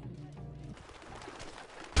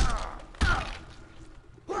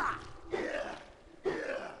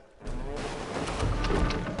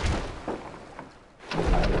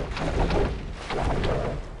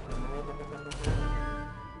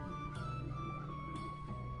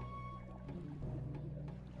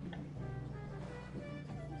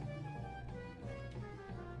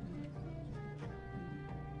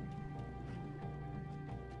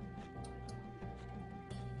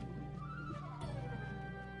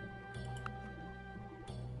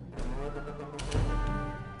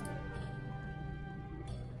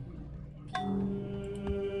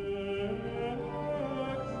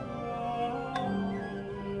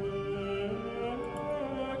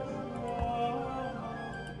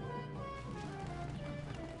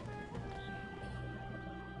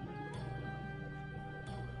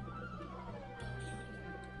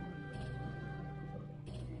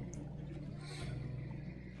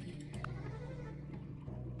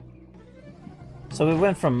 So we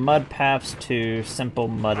went from mud paths to simple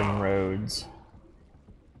mud and roads.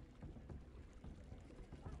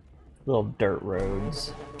 Little dirt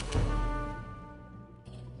roads.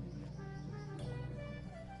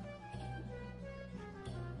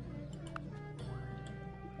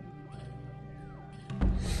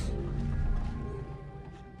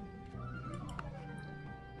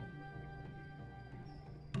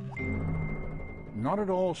 Not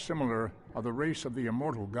at all similar are the race of the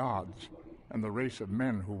immortal gods and the race of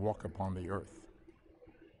men who walk upon the earth.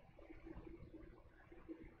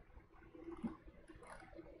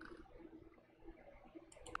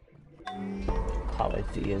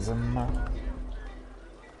 Polytheism.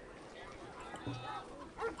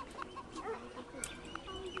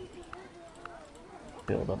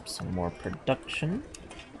 build up some more production.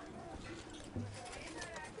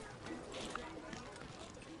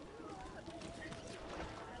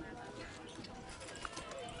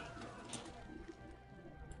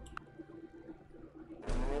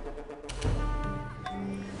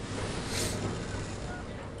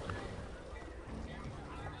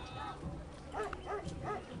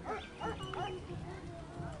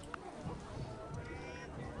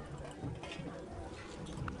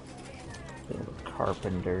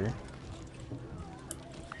 Carpenter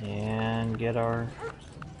and get our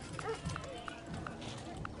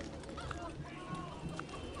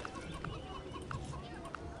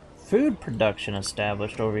food production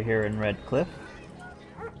established over here in Red Cliff.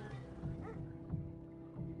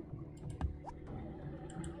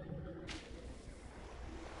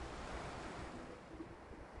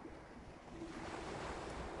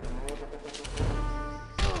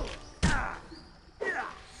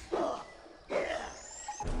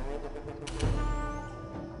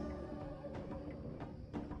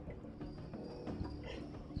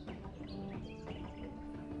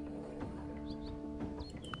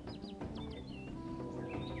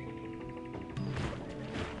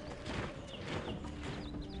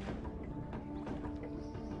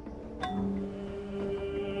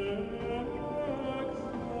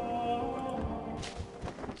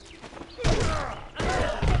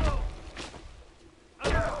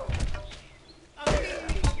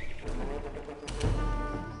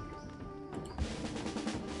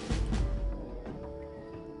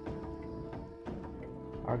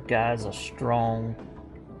 Our guys are strong.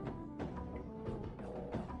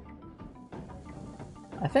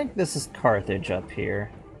 I think this is Carthage up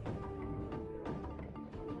here.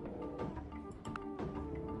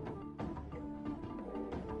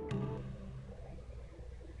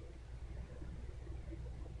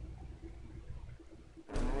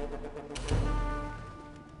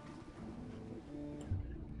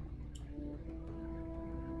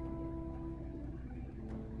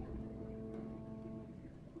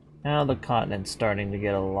 Now the continent's starting to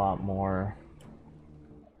get a lot more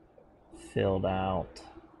filled out.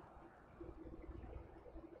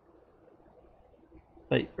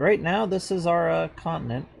 But right now, this is our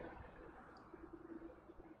continent.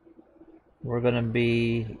 We're gonna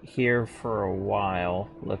be here for a while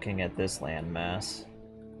looking at this landmass.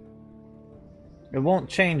 It won't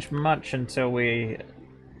change much until we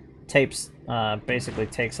basically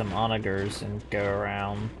take some onagers and go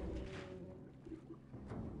around.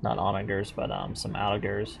 Not onagers, but some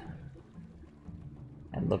alligers.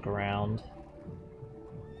 And look around.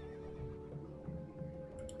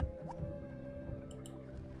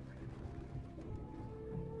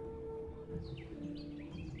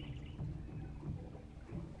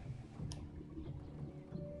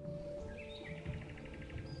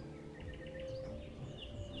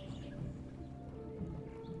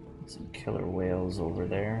 Some killer whales over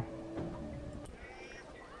there.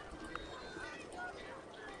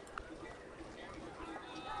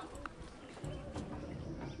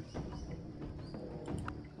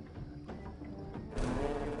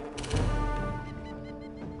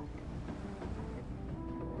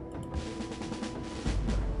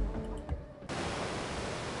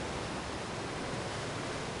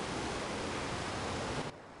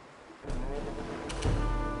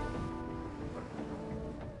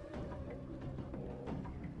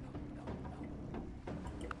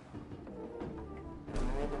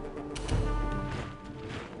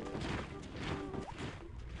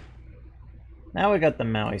 Now we got the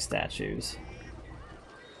Maui statues.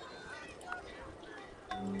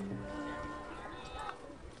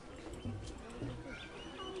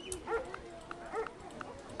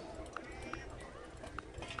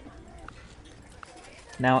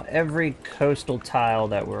 Now every coastal tile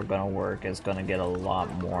that we're going to work is going to get a lot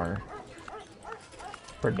more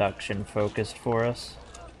production focused for us.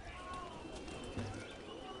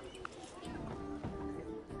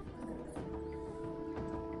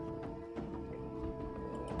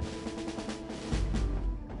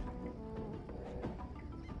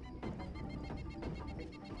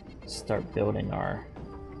 Start building our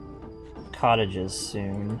cottages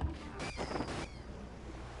soon.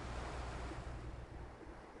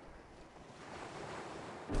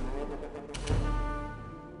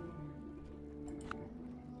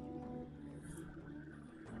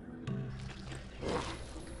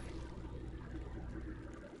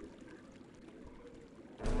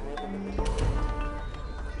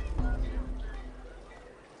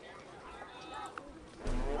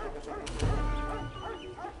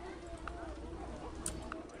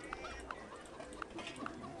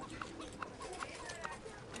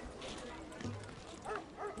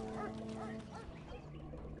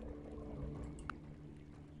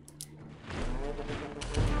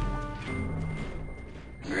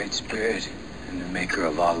 Great Spirit and the maker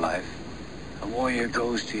of all life, a warrior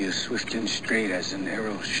goes to you swift and straight as an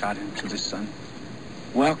arrow shot into the sun.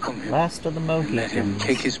 Welcome him. Last of the And let him Mohicans.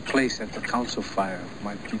 take his place at the council fire of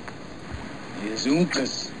my people. He is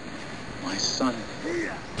Uncas, my son.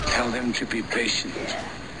 Tell them to be patient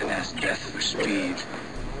and ask death for speed.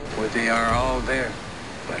 For they are all there,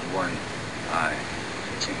 but one, I,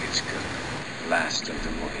 Chingachgook, last of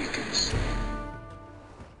the Mohicans.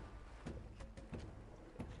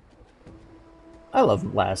 I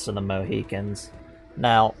love Last of the Mohicans.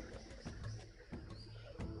 Now,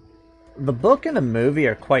 the book and the movie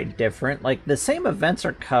are quite different. Like, the same events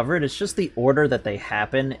are covered, it's just the order that they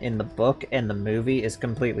happen in the book and the movie is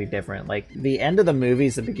completely different. Like, the end of the movie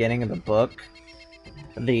is the beginning of the book.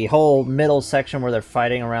 The whole middle section where they're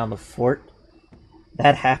fighting around the fort,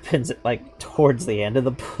 that happens, like, towards the end of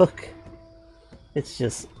the book. It's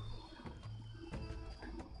just...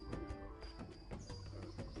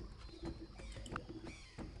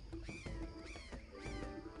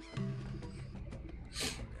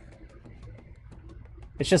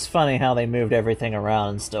 It's just funny how they moved everything around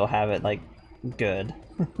and still have it, like, good.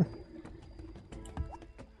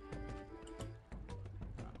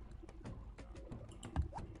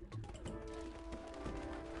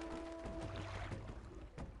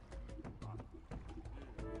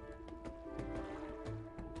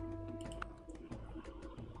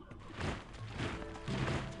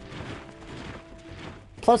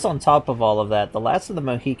 Plus, on top of all of that, The Last of the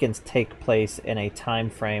Mohicans take place in a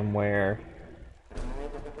time frame where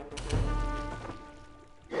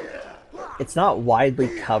it's not widely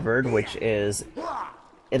covered, which is,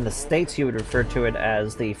 in the States you would refer to it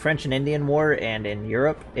as the French and Indian War, and in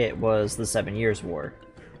Europe it was the 7 Years' War.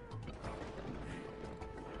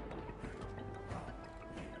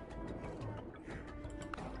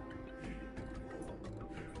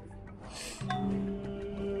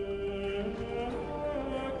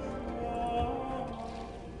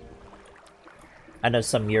 I know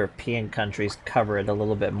some European countries cover it a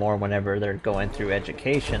little bit more whenever they're going through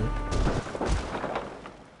education.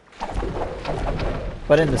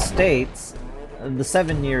 But in the States, the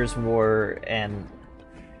 7 Years' War and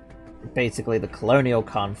basically the colonial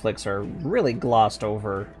conflicts are really glossed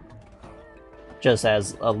over just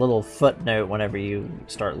as a little footnote whenever you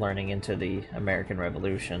start learning into the American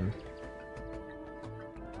Revolution.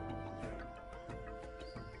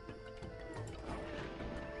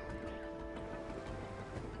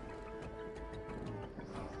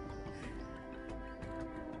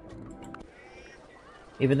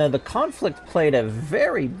 Even though the conflict played a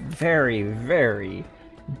very, very, very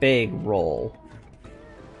big role.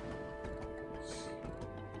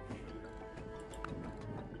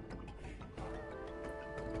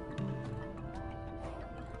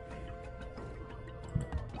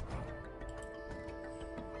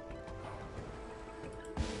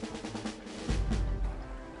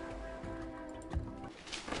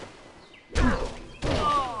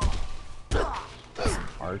 Some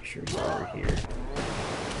archers over here.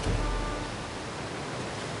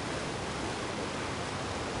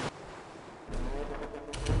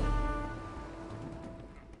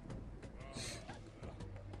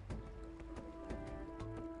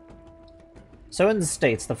 So in the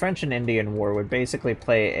States, the French and Indian War would basically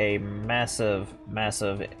play a massive,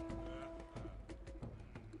 massive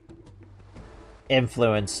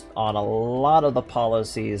influence on a lot of the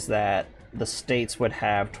policies that the States would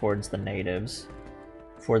have towards the natives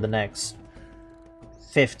for the next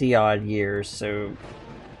 50-odd years. So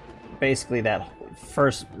basically that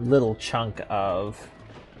first little chunk of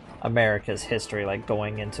America's history, like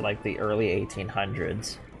going into like the early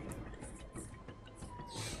 1800s.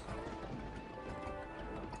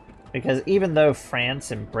 Because even though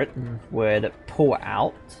France and Britain would pull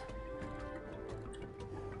out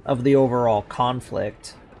of the overall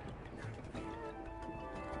conflict,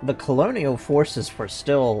 the colonial forces were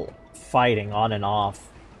still fighting on and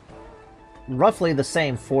off. Roughly the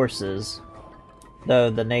same forces, though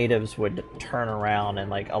the natives would turn around and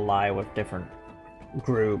like ally with different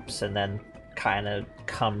groups and then kind of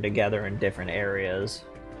come together in different areas.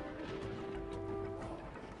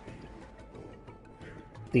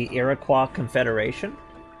 The Iroquois Confederation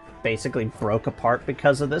basically broke apart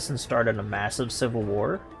because of this and started a massive civil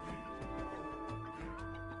war.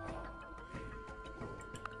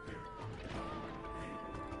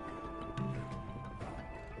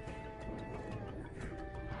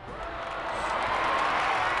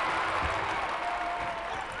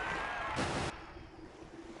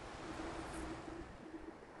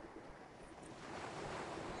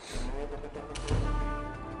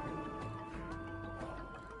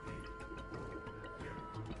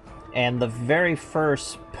 And the very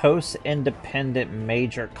first post-independent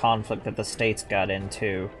major conflict that the states got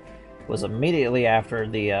into was immediately after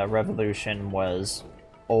the revolution was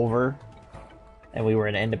over, and we were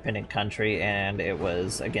an independent country, and it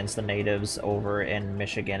was against the natives over in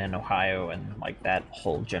Michigan and Ohio and like that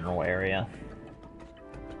whole general area.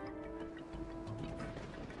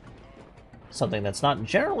 Something that's not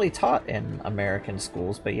generally taught in American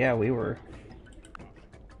schools, but yeah, we were.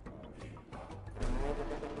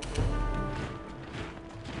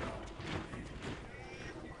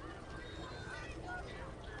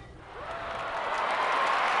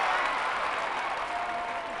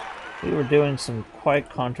 We were doing some quite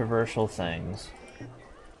controversial things.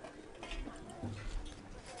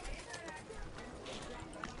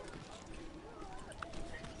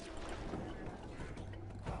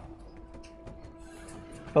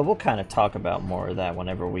 But we'll kind of talk about more of that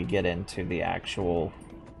whenever we get into the actual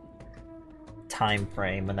time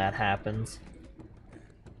frame when that happens.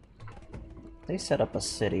 They set up a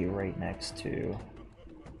city right next to...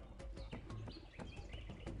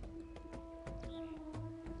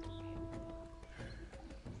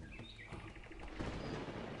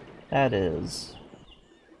 That is...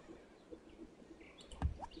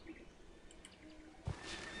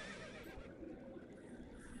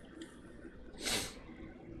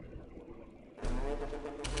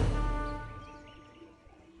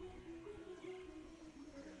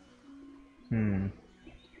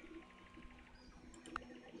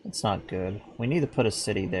 It's not good. We need to put a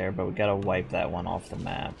city there, but we gotta wipe that one off the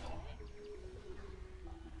map.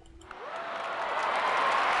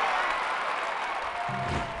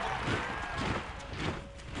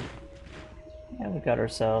 And we got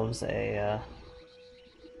ourselves a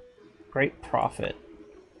great prophet.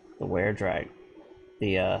 The were dragon.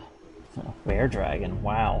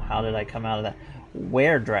 Wow, how did I come out of that?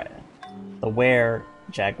 The were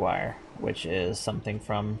jaguar, which is something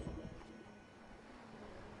from...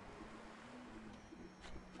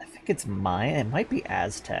 I think it's Mayan. It might be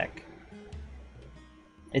Aztec.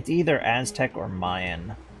 It's either Aztec or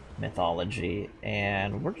Mayan mythology,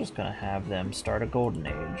 and we're just gonna have them start a golden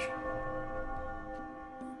age.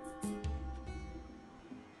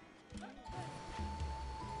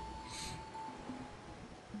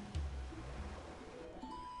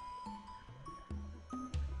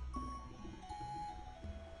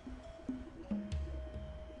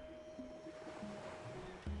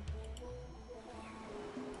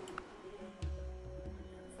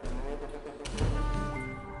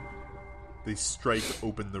 They strike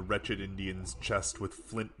open the wretched Indian's chest with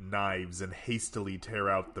flint knives and hastily tear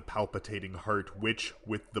out the palpitating heart which,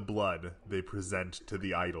 with the blood, they present to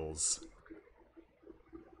the idols.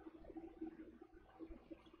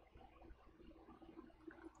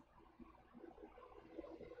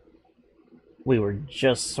 We were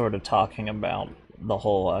just sort of talking about the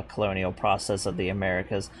whole colonial process of the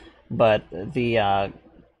Americas, but the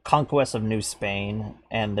Conquest of New Spain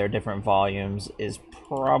and their different volumes is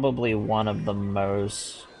probably one of the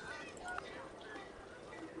most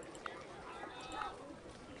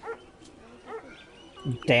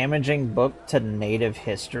damaging book to native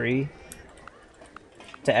history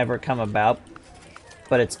to ever come about,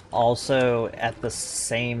 but it's also at the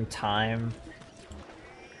same time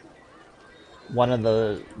one of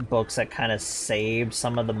the books that kind of saved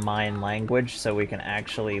some of the Mayan language, so we can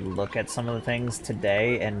actually look at some of the things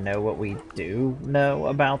today and know what we do know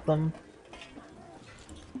about them.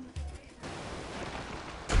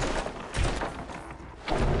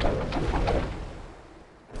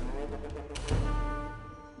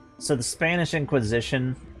 So the Spanish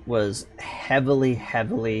Inquisition was heavily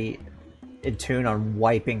in tune on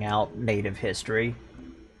wiping out native history.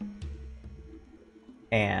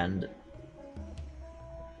 And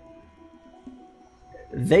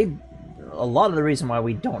a lot of the reason why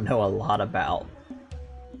we don't know a lot about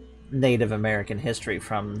Native American history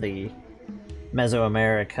from the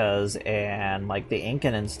Mesoamericas and like the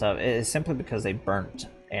Incan and stuff is simply because they burnt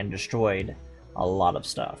and destroyed a lot of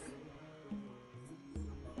stuff.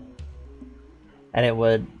 And it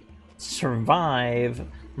would survive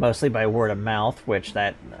mostly by word of mouth, which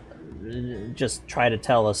that just try to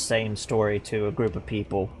tell a same story to a group of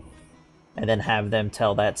people and then have them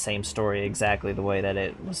tell that same story exactly the way that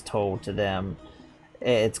it was told to them.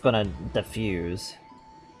 It's gonna diffuse.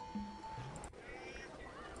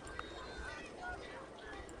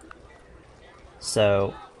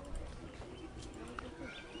 So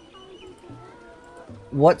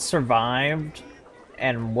what survived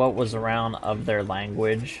and what was around of their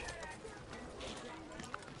language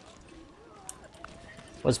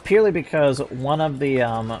was purely because one of the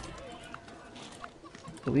I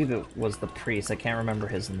believe it was the priest, I can't remember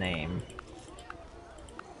his name.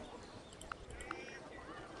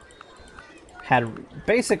 had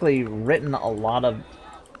basically written a lot of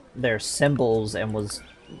their symbols and was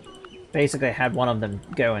basically had one of them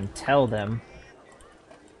go and tell them,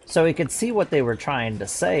 so he could see what they were trying to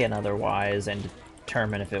say and otherwise, and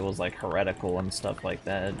determine if it was like heretical and stuff like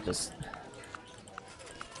that. Just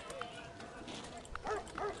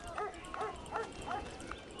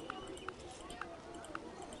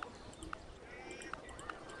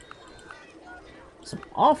some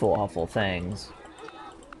awful, awful things.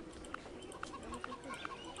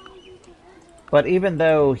 But even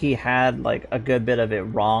though he had like a good bit of it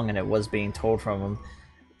wrong and it was being told from him,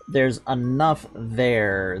 there's enough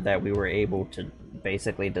there that we were able to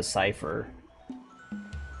basically decipher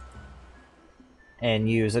and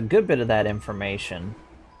use a good bit of that information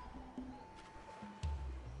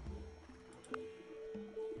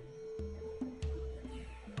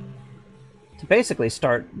to basically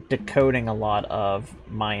start decoding a lot of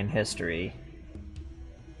Mayan history,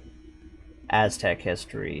 Aztec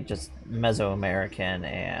history, just Mesoamerican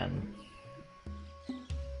and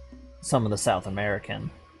some of the South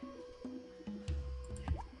American.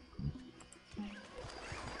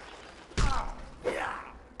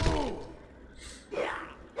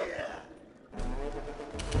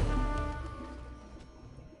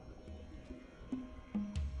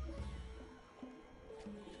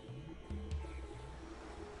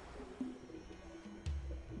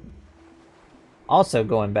 Also,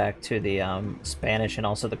 going back to the Spanish and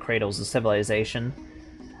also the cradles of civilization,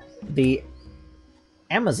 the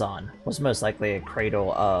Amazon was most likely a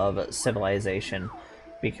cradle of civilization,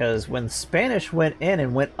 because when the Spanish went in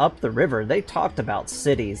and went up the river, they talked about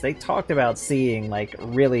cities. They talked about seeing like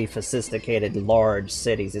really sophisticated, large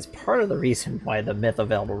cities. It's part of the reason why the myth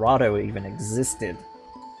of El Dorado even existed.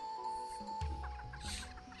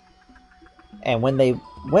 And when they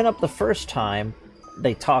went up the first time,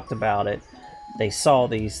 they talked about it. They saw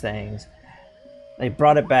these things. They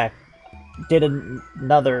brought it back. Did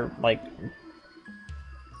another, like, I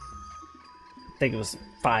think it was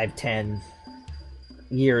 5-10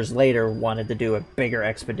 years later, wanted to do a bigger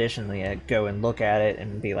expedition. They go and look at it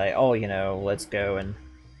and be like, oh, you know, let's go and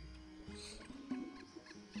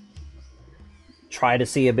try to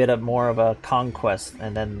see a bit of more of a conquest.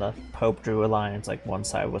 And then the Pope drew a line. It's like one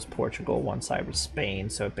side was Portugal, one side was Spain,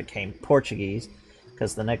 so it became Portuguese,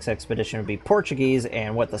 because the next expedition would be Portuguese,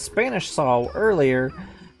 and what the Spanish saw earlier,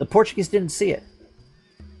 the Portuguese didn't see it.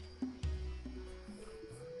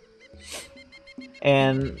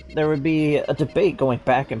 And there would be a debate going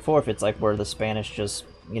back and forth. It's like, were the Spanish just,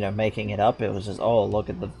 you know, making it up? It was just, oh, look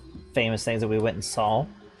at the famous things that we went and saw.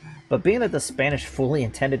 But being that the Spanish fully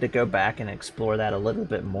intended to go back and explore that a little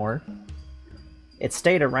bit more, it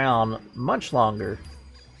stayed around much longer,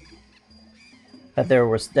 that there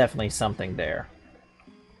was definitely something there.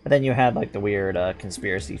 But then you had like the weird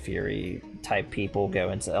conspiracy theory type people go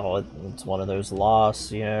and say, oh, it's one of those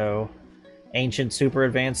lost, you know, ancient super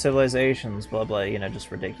advanced civilizations, blah blah, you know, just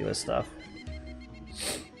ridiculous stuff.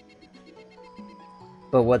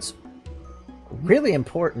 But what's really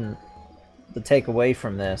important to take away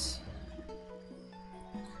from this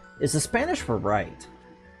is the Spanish were right.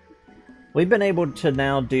 We've been able to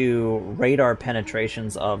now do radar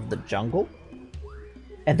penetrations of the jungle,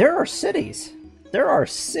 and there are cities. There are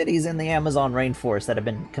cities in the Amazon rainforest that have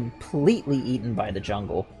been completely eaten by the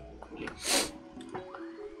jungle.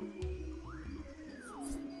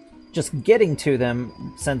 Just getting to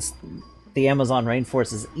them, since the Amazon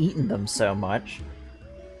rainforest has eaten them so much,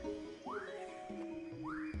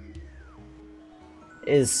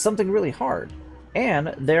 is something really hard.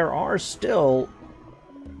 And there are still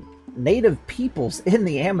native peoples in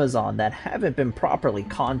the Amazon that haven't been properly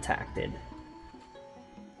contacted.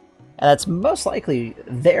 And that's most likely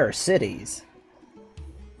their cities.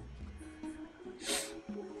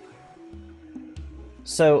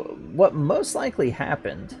 So what most likely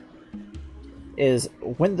happened is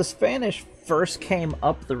when the Spanish first came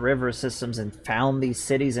up the river systems and found these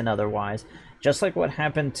cities and otherwise, just like what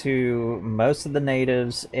happened to most of the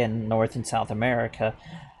natives in North and South America,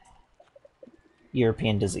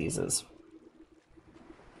 European diseases.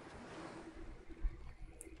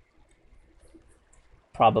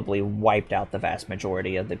 Probably wiped out the vast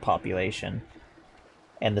majority of the population.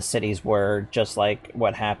 And the cities were just like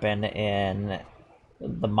what happened in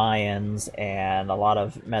the Mayans and a lot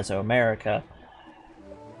of Mesoamerica.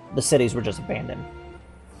 The cities were just abandoned.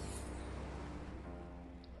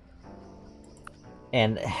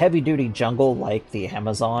 And heavy-duty jungle like the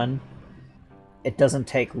Amazon, it doesn't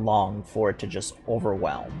take long for it to just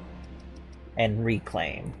overwhelm and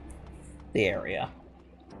reclaim the area.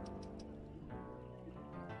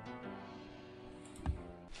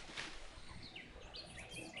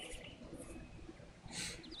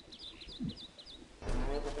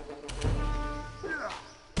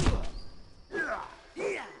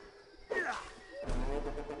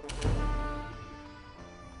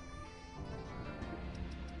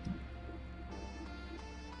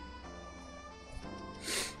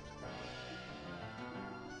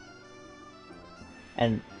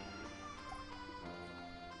 And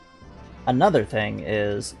another thing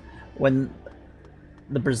is, when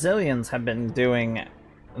the Brazilians have been doing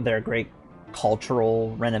their great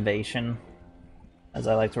cultural renovation, as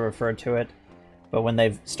I like to refer to it, but when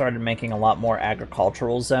they've started making a lot more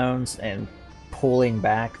agricultural zones and pulling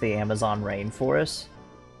back the Amazon rainforest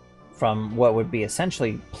from what would be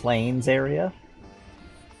essentially plains area,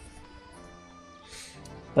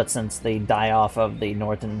 but since the die-off of the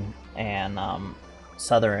northern and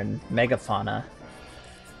southern megafauna,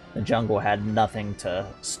 the jungle had nothing to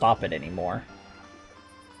stop it anymore.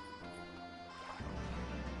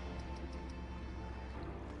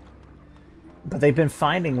 But they've been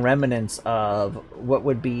finding remnants of what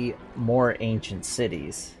would be more ancient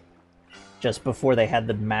cities just before they had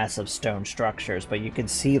the massive stone structures, but you could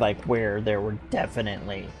see like where there were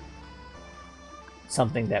definitely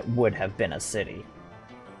something that would have been a city.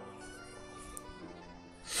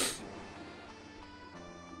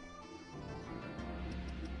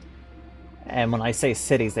 And when I say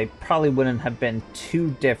cities, they probably wouldn't have been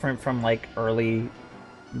too different from like early,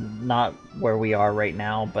 not where we are right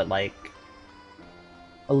now, but like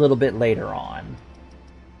a little bit later on.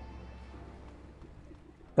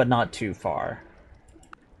 But not too far.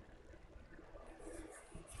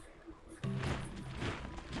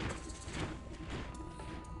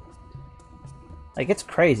 Like, it's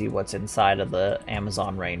crazy what's inside of the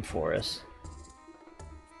Amazon rainforest.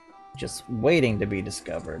 Just waiting to be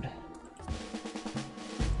discovered.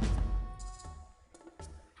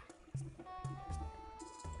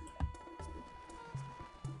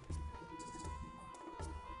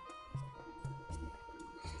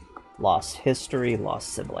 Lost history, lost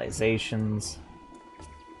civilizations.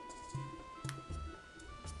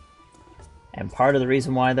 And part of the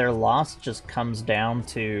reason why they're lost just comes down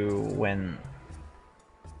to when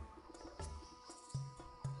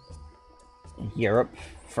Europe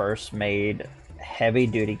first made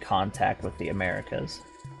heavy-duty contact with the Americas.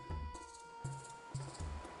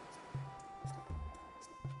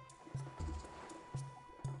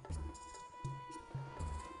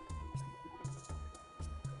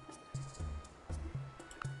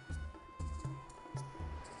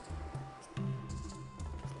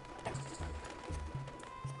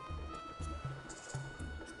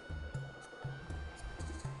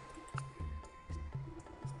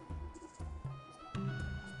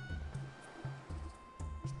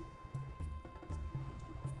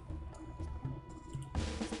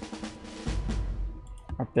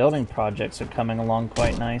 Our building projects are coming along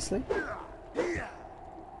quite nicely.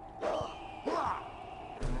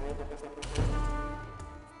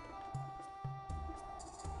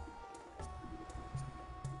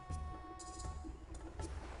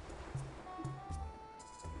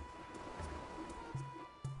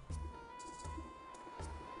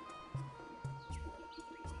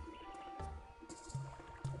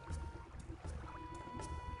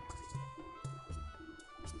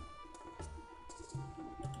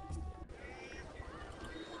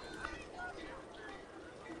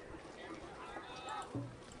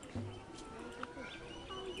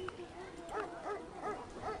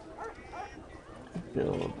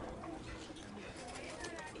 Build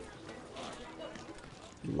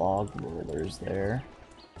log rollers there.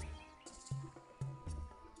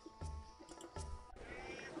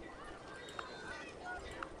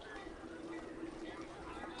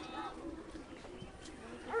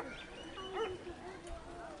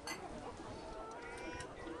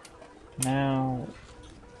 Now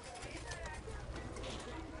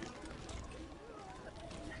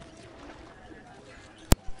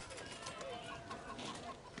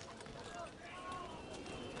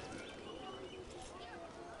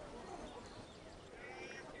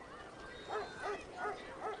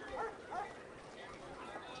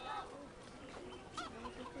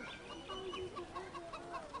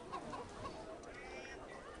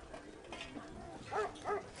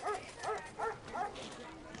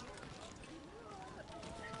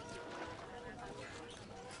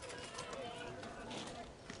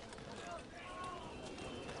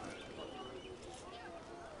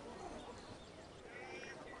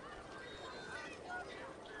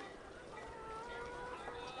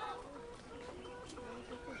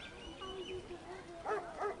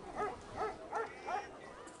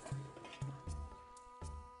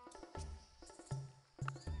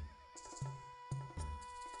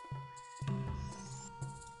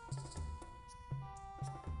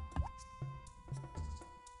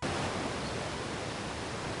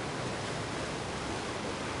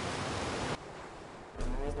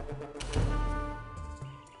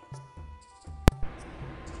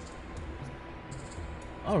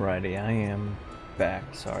alrighty, I am back.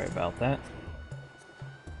 Sorry about that.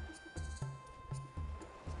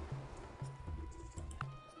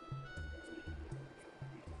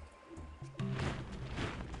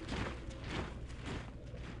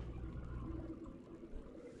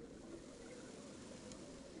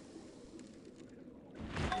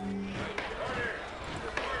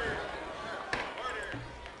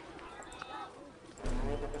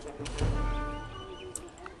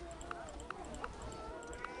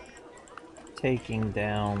 Taking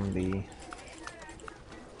down the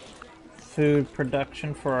food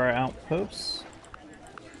production for our outposts.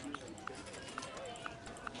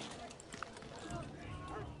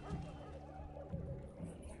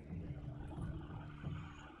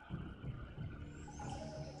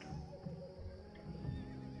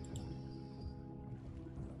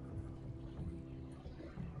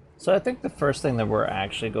 So I think the first thing that we're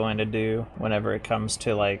actually going to do whenever it comes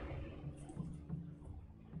to like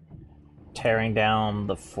tearing down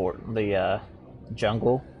the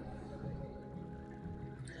jungle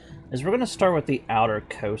is we're going to start with the outer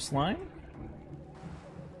coastline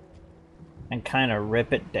and kind of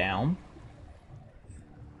rip it down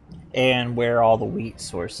and where all the wheat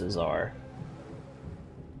sources are.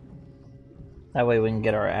 That way we can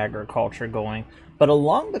get our agriculture going. But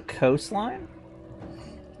along the coastline,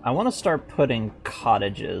 I want to start putting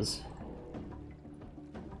cottages.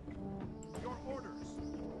 Your orders.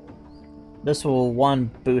 This will, one,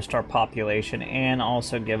 boost our population and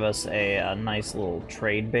also give us a nice little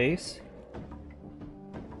trade base.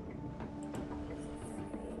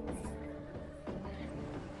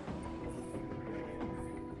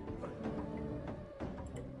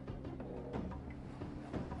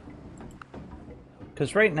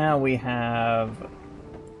 Because right now we have...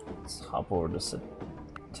 Let's hop over to statistics.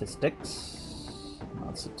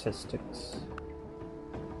 Not statistics.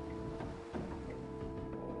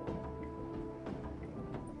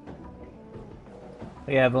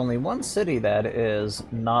 We have only one city that is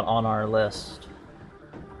not on our list.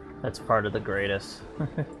 That's part of the greatest.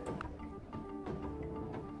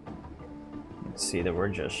 Let's see that we're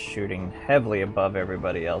just shooting heavily above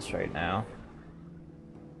everybody else right now.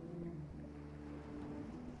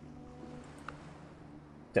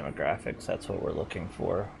 Demographics, that's what we're looking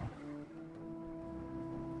for.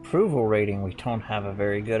 Approval rating, we don't have a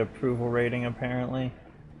very good approval rating apparently.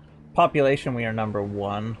 Population, we are number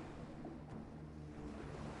 1.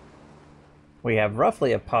 We have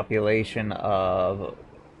roughly a population of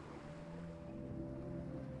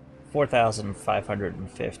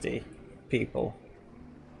 4,550 people.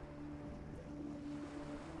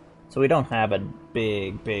 So we don't have a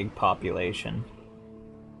big population.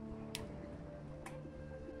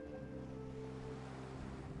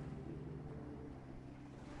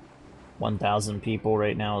 $1,000 people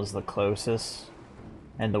right now is the closest,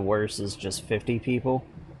 and the worst is just 50 people.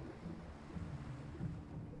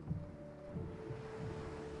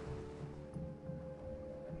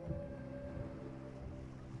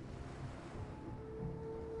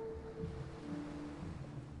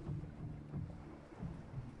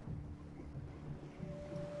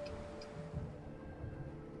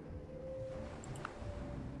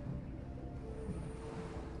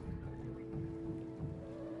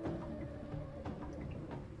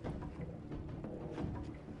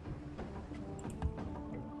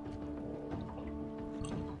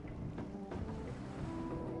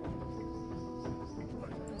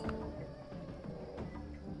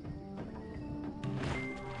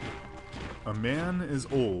 A man is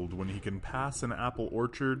old when he can pass an apple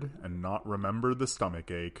orchard and not remember the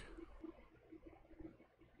stomach ache.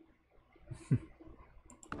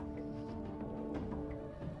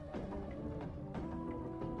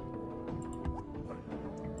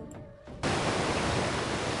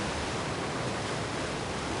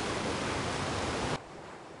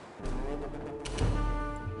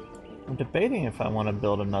 I'm debating if I want to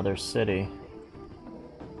build another city.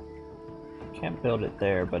 Can't build it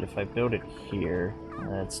there, but if I build it here,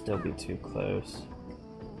 that'd still be too close.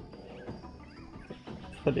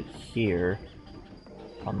 Put it here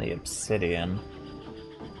on the obsidian.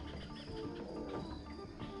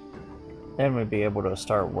 Then we'd be able to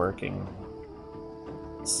start working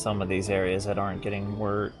some of these areas that aren't getting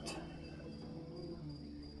worked.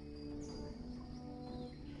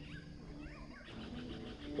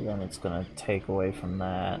 But then it's gonna take away from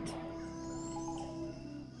that.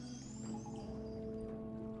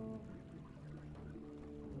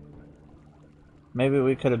 Maybe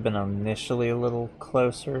we could have been initially a little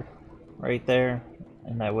closer right there,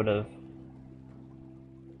 and that would have...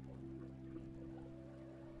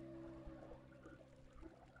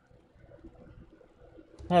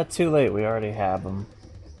 too late, we already have them.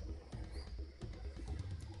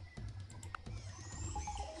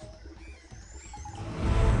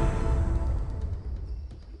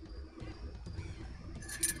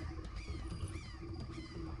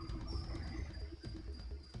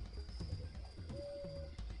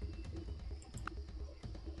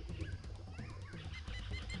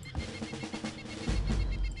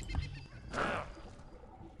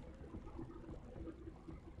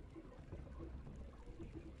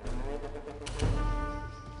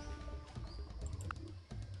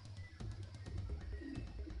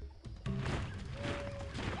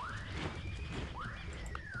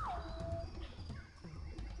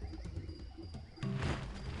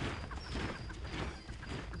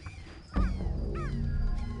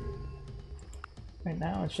 Right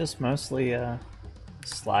now it's just mostly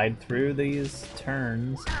slide through these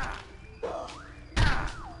turns.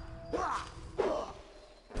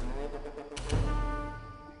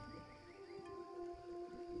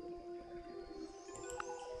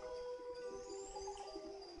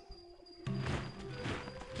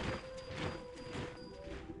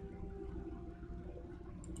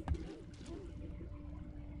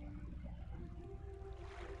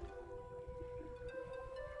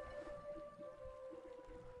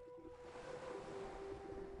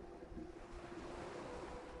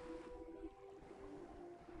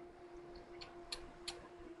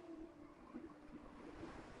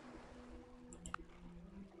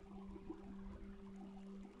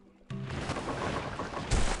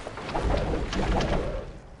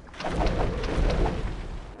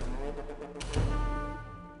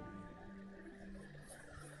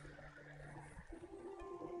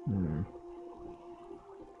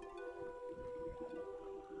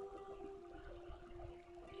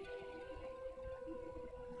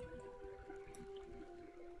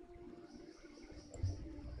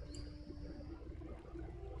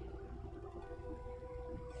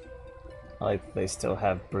 Like, they still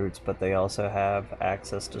have brutes, but they also have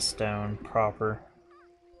access to stone proper.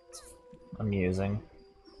 It's amusing.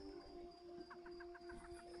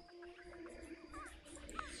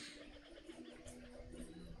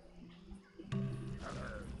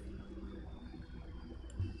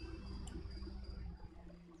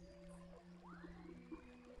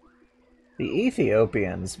 The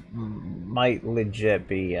Ethiopians might legit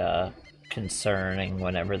be concerning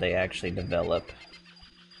whenever they actually develop.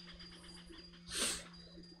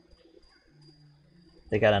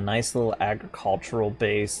 They got a nice little agricultural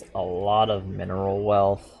base, a lot of mineral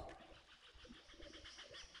wealth.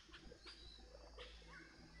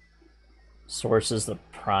 Sources of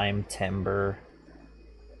prime timber.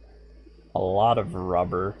 A lot of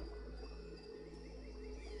rubber.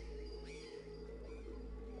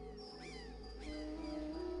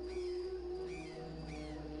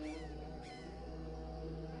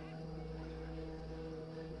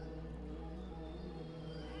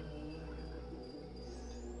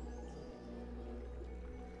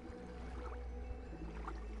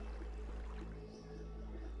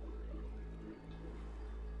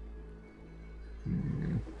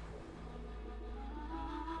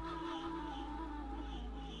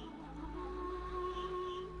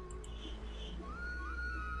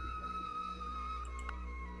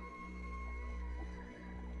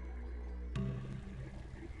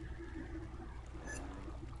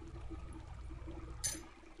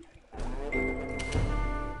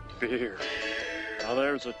 Fear. Now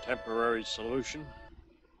there's a temporary solution.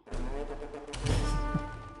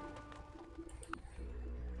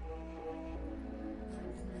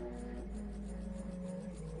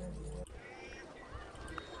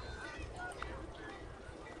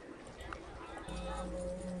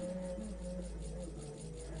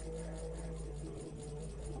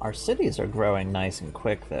 Our cities are growing nice and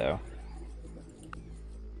quick, though.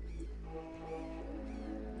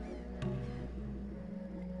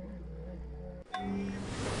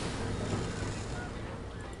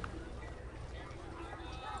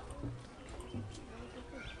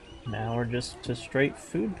 Now we're just to straight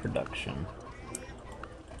food production.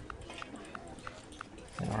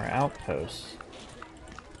 And our outposts.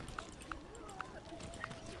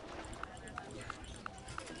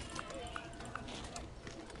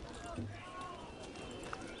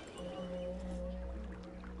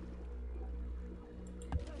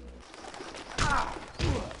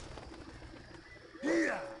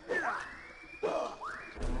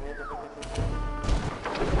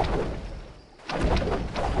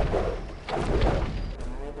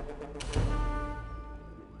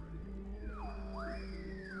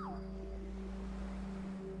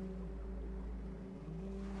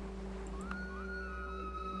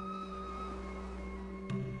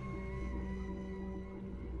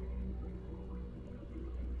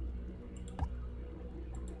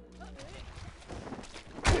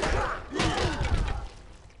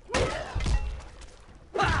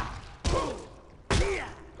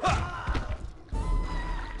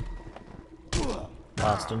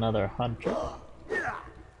 Lost another hunter.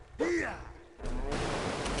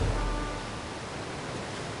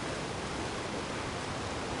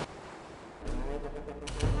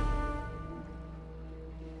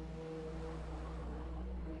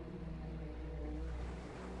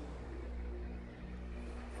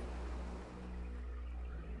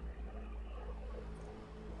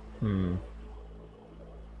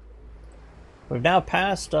 We've now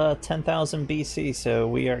passed 10,000 BC, so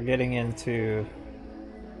we are getting into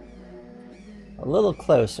a little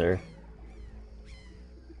closer.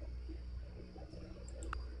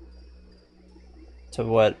 to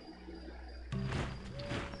what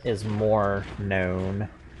is more known.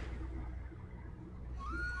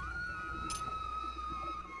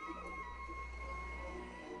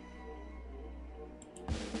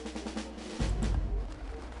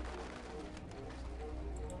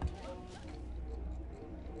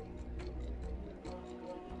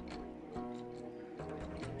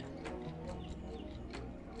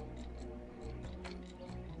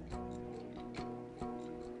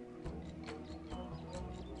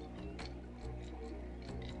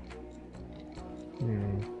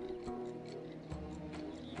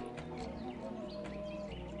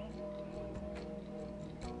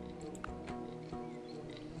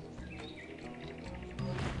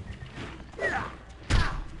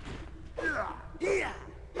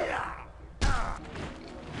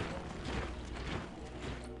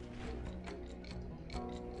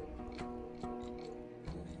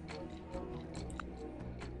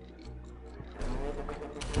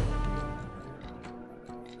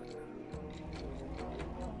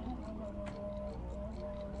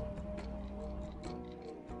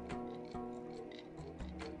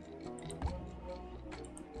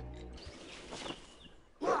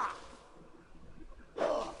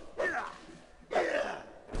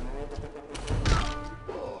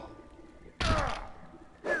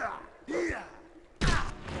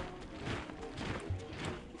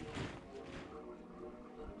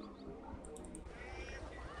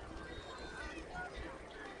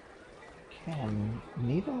 Can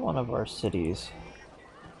neither one of our cities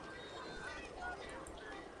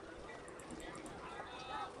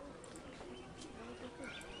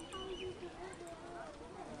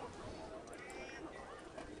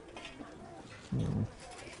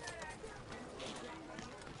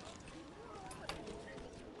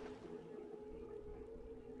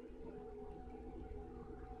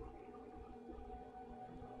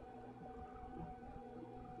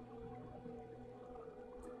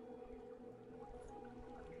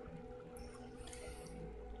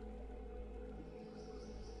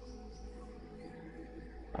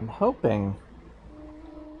I'm hoping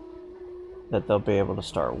that they'll be able to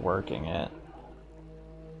start working it.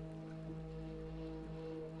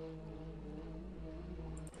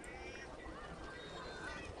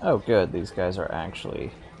 Oh good, these guys are actually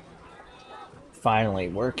finally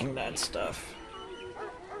working that stuff.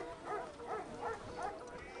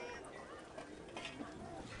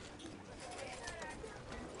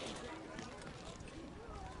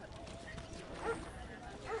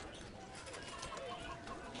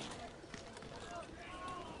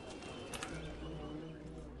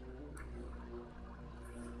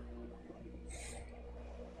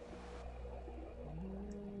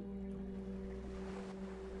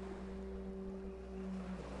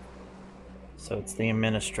 So it's the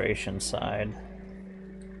administration side.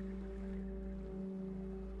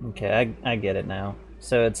 Okay, I get it now.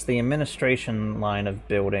 So it's the administration line of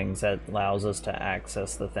buildings that allows us to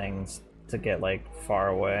access the things to get, like, far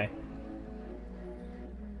away.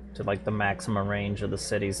 To, like, the maximum range of the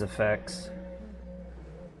city's effects.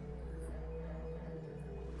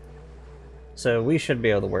 So we should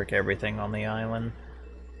be able to work everything on the island.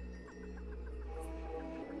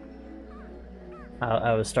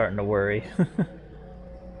 I was starting to worry.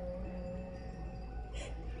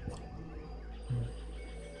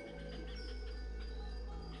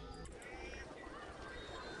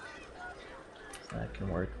 I can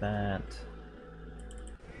work that.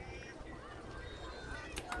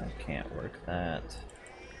 I can't work that.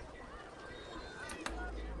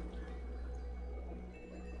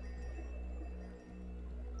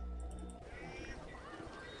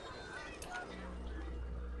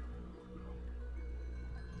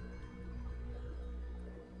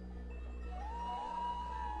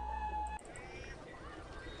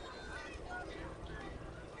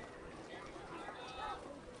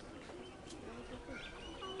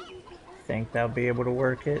 Think they'll be able to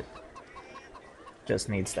work it. Just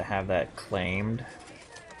needs to have that claimed.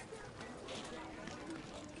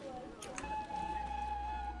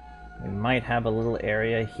 We might have a little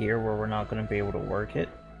area here where we're not going to be able to work it.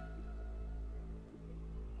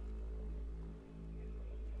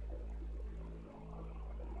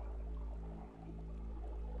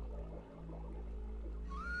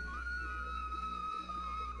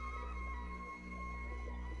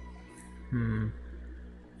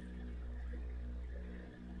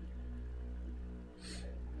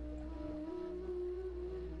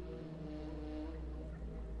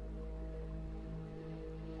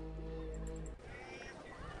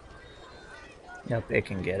 Nope, it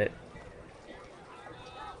can get it.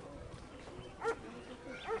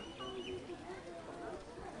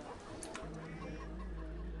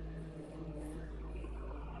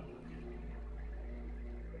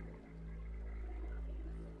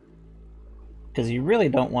 Because you really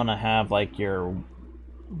don't want to have, like, your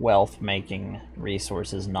wealth-making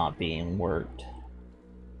resources not being worked.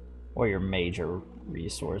 Or your major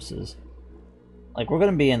resources. Like, we're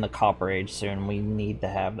going to be in the Copper Age soon. We need to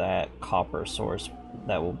have that copper source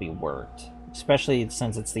that will be worked. Especially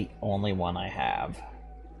since it's the only one I have.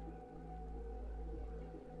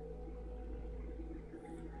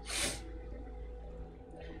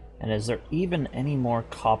 And is there even any more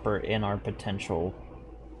copper in our potential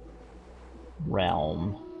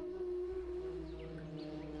realm?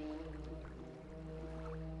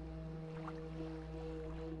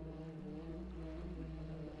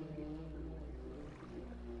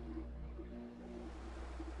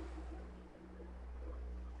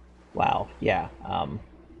 Wow, yeah,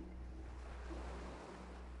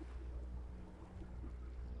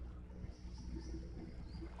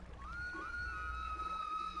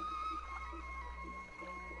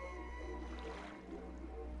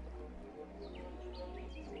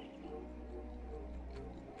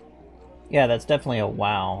 yeah, that's definitely a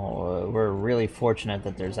wow. We're really fortunate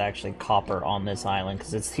that there's actually copper on this island,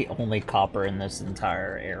 because it's the only copper in this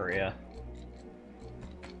entire area.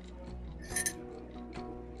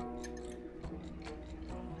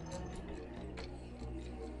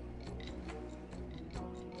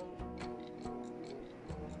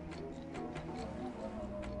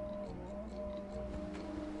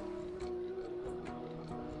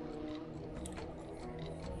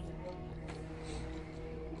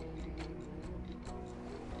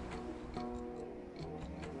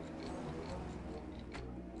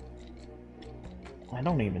 I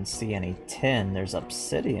don't even see any tin. There's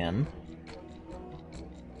obsidian.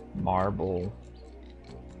 Marble.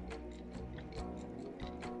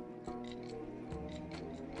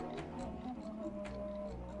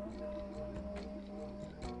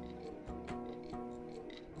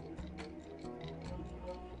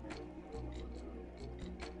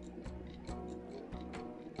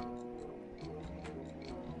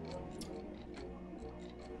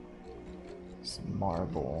 Some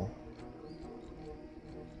marble.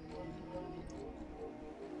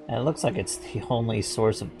 And it looks like it's the only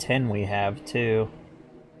source of tin we have, too.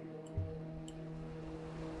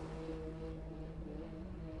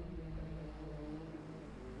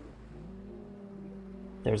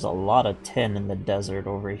 There's a lot of tin in the desert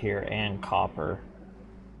over here, and copper.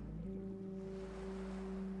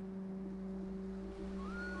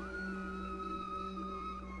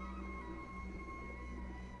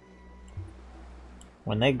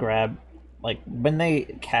 When they grab, like, when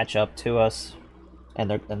they catch up to us, and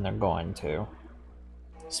they're going to.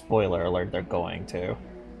 Spoiler alert, they're going to.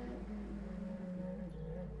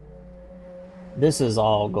 This is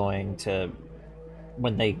all going to,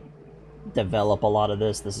 when they develop a lot of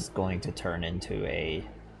this is going to turn into a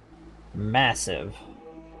massive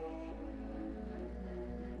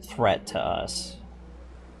threat to us.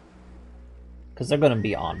 Because they're going to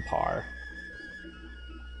be on par.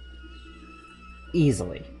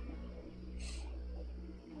 Easily.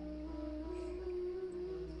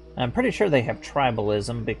 I'm pretty sure they have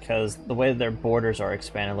tribalism because the way their borders are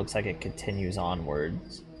expanded looks like it continues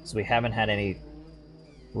onwards. So we haven't had any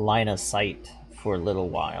line of sight for a little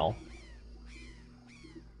while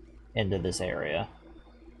into this area.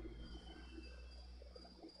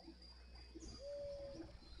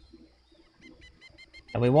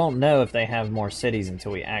 And we won't know if they have more cities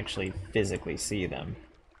until we actually physically see them.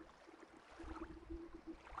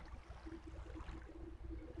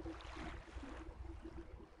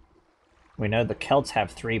 We know the Celts have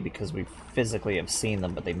 3 because we physically have seen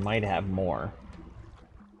them, but they might have more.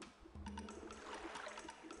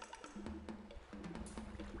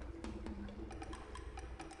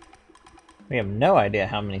 We have no idea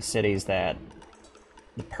how many cities that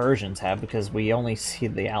the Persians have because we only see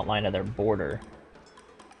the outline of their border.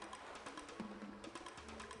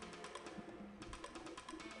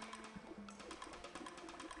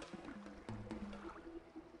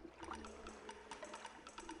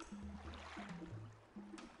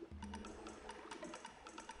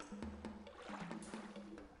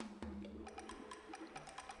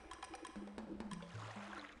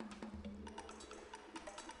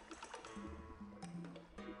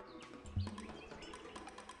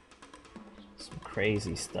 Some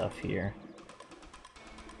crazy stuff here.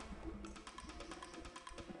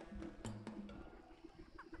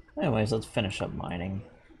 Anyways, let's finish up mining.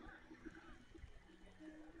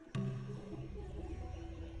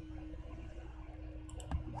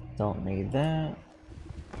 Don't need that.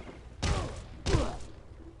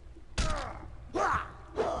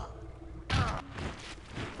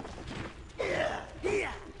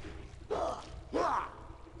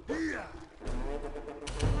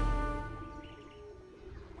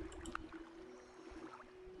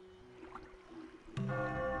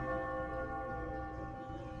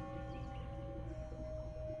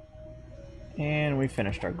 we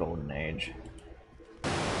finished our golden age.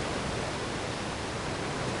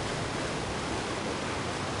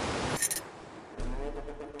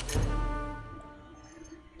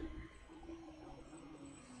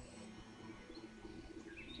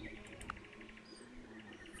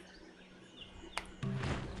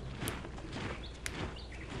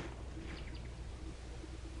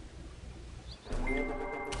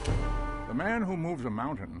 The man who moves a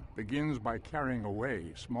mountain begins by carrying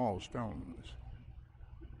away small stones.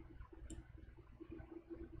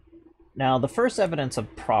 Now, the first evidence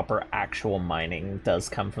of proper actual mining does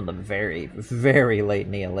come from the very, very late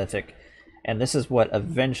Neolithic, and this is what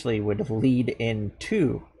eventually would lead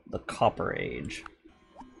into the Copper Age.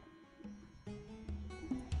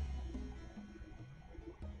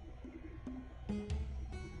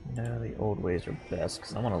 No, the old ways are best,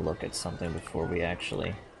 because I want to look at something before we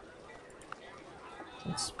actually...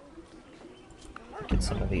 Let's get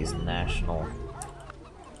some of these national...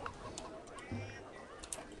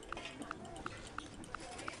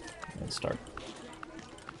 Let's start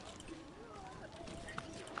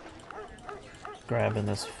grabbing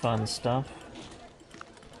this fun stuff.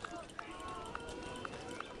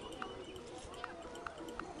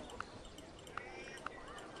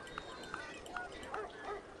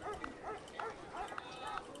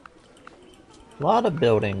 A lot of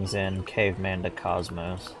buildings in Caveman to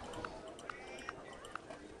Cosmos.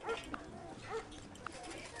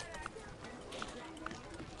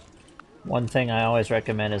 One thing I always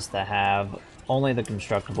recommend is to have only the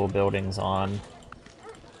constructible buildings on,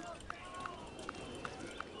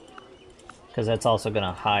 because that's also going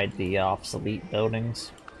to hide the obsolete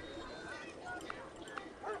buildings.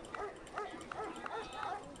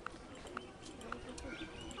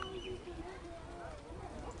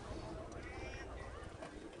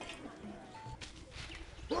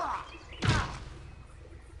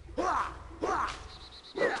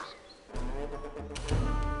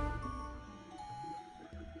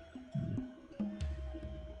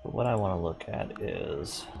 But what I want to look at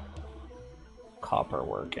is copper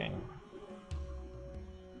working.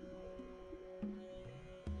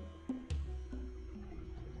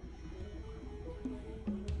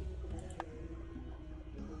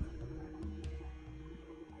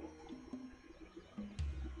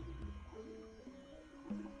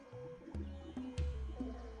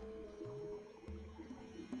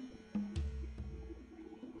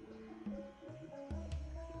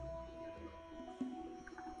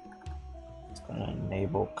 Gonna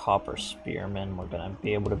enable copper spearmen. We're gonna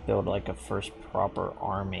be able to build like a first proper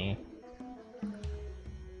army.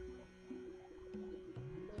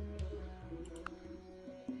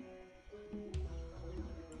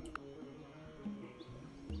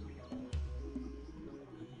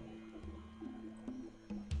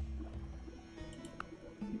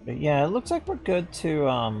 But yeah, it looks like we're good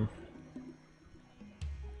to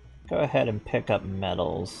go ahead and pick up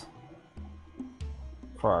metals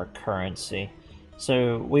for our currency.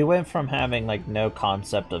 So we went from having like no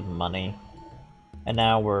concept of money, and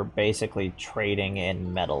now we're basically trading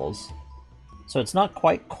in metals. So it's not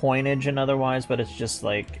quite coinage and otherwise, but it's just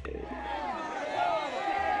like...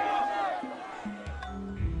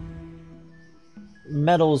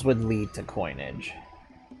 metals would lead to coinage.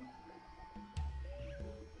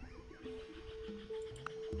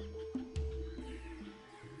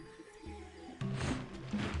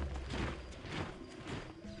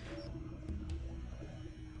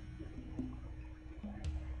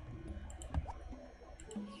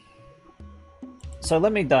 So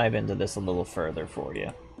let me dive into this a little further for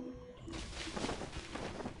you.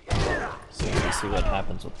 So let's see what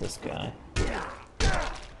happens with this guy.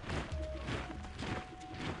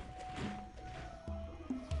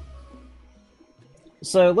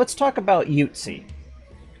 So let's talk about Yutzi.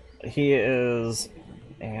 He is...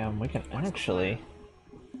 and we can actually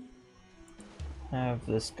have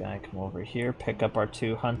this guy come over here, pick up our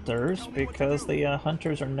 2 hunters, because the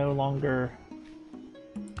hunters are no longer...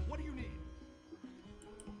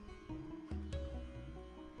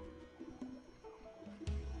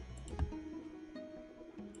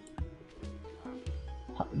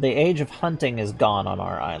 The age of hunting is gone on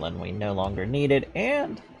our island. We no longer need it,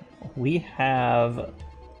 and we have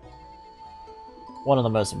one of the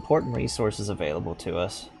most important resources available to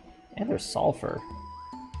us. And there's sulfur.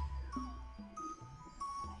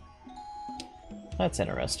 That's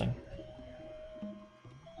interesting.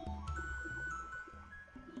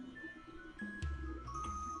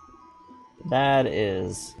 That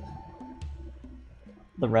is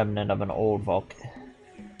the remnant of an old volcano.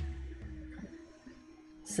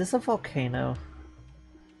 Is this a volcano?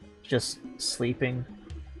 Just sleeping?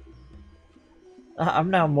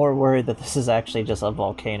 I'm now more worried that this is actually just a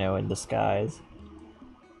volcano in disguise.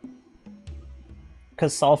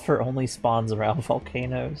 Because sulfur only spawns around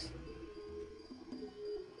volcanoes.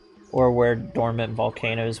 Or where dormant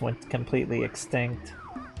volcanoes went completely extinct.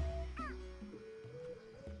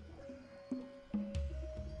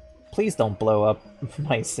 Please don't blow up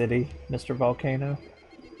my city, Mr. Volcano.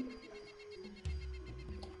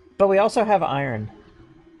 But we also have iron.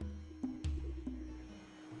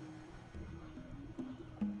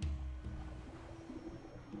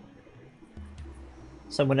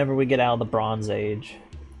 So whenever we get out of the Bronze Age,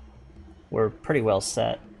 we're pretty well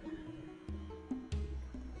set.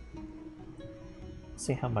 Let's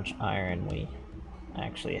see how much iron we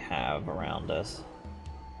actually have around us.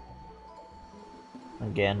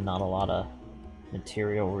 Again, not a lot of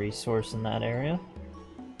material resource in that area.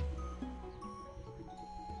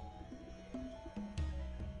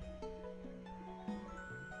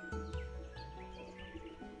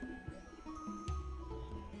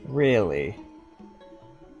 Really?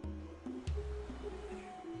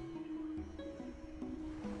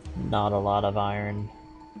 Not a lot of iron.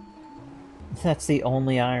 That's the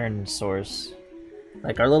only iron source.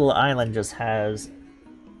 Like, our little island just has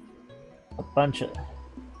a bunch of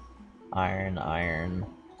iron,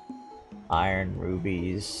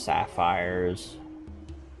 rubies, sapphires,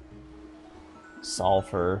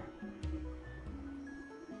 sulfur.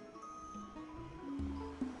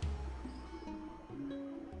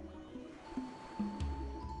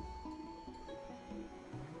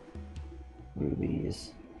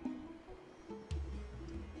 Rubies.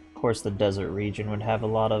 Of course, the desert region would have a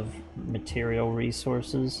lot of material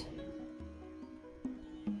resources.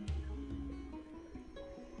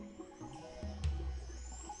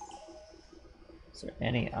 Is there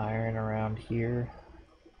any iron around here?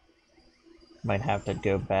 Might have to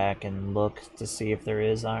go back and look to see if there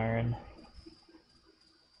is iron.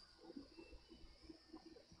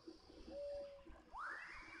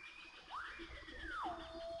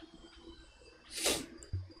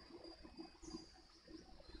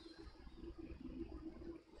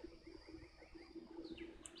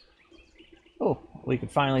 Oh, we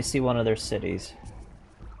could finally see one of their cities.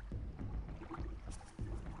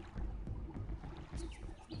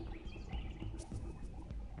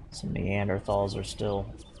 Some Neanderthals are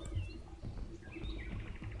still...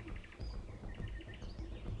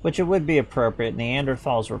 Which it would be appropriate.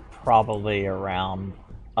 Neanderthals were probably around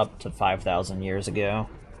up to 5,000 years ago.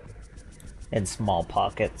 In small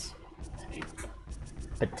pockets.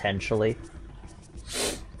 Potentially.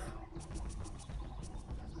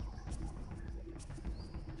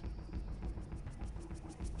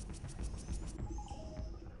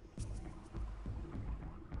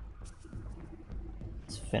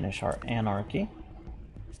 Let's finish our anarchy.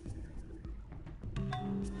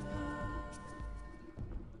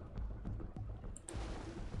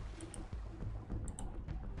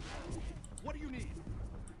 What do you need?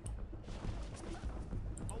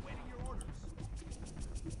 Awaiting your orders.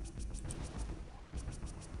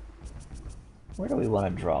 Where do we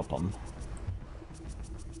want to drop them?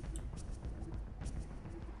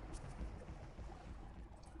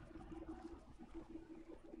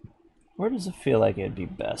 Where does it feel like it'd be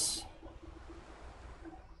best?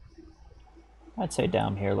 I'd say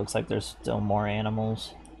down here. Looks like there's still more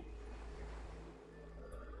animals.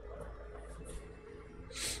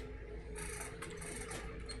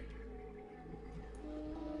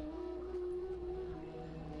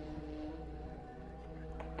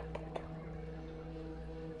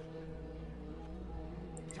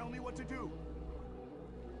 Tell me what to do.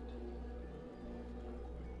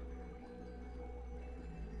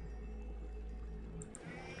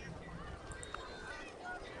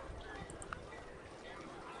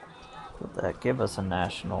 Would that give us a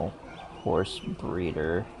national horse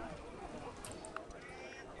breeder?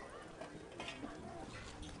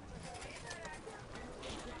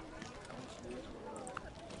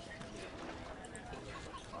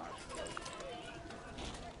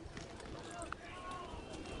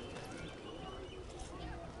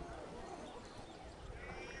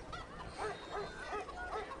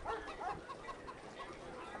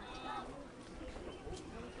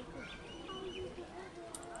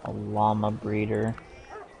 A llama breeder.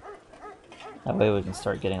 That way we can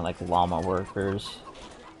start getting like llama workers.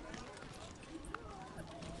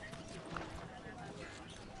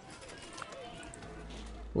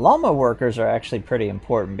 Llama workers are actually pretty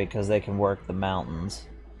important because they can work the mountains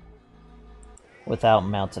without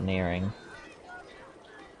mountaineering.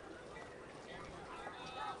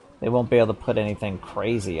 They won't be able to put anything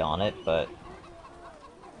crazy on it, but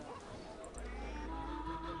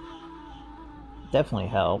definitely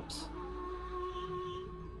helps.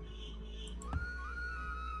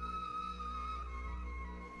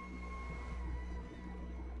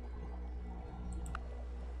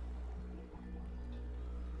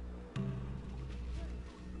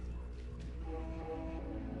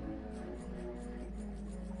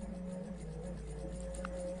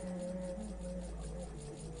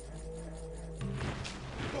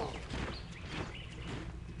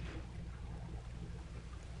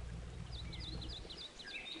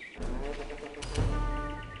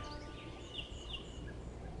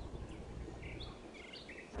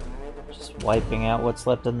 Just wiping out what's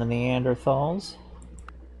left in the Neanderthals.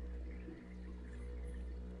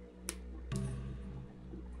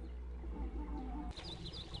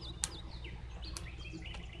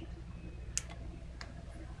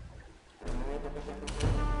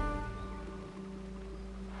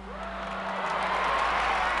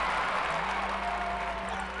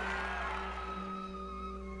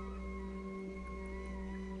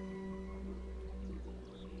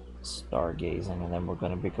 Stargazing, and then we're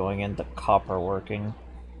going to be going into copper working.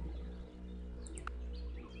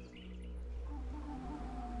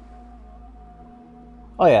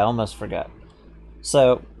 Oh yeah, I almost forgot.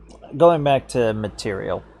 So, going back to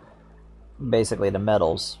material, basically the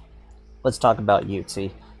metals, let's talk about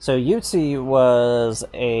Yutzi. So Yutzi was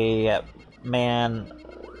a man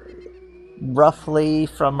roughly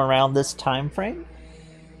from around this time frame.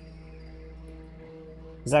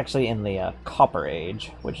 He's actually in the Copper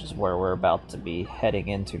Age, which is where we're about to be heading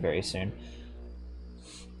into very soon.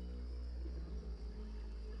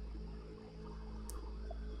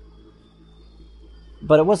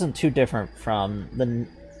 But it wasn't too different from the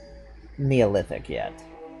Neolithic yet.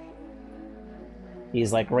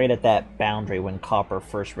 He's like right at that boundary when copper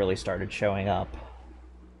first really started showing up.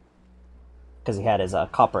 Because he had his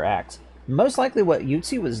copper axe. Most likely what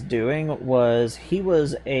Yutzi was doing was he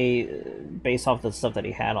was based off the stuff that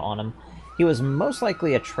he had on him, he was most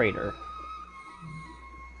likely a trader.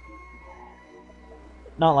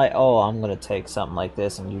 Not like, oh, I'm going to take something like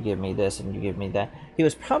this and you give me this and you give me that. He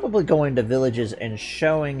was probably going to villages and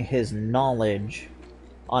showing his knowledge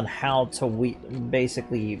on how to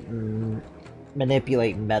basically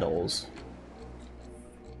manipulate metals.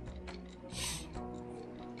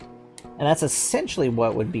 And that's essentially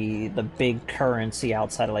what would be the big currency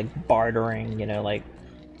outside of like bartering, you know, like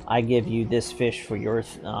I give you this fish for your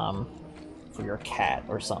cat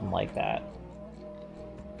or something like that.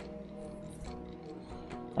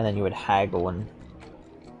 And then you would haggle and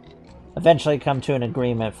eventually come to an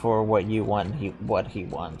agreement for what you want and what he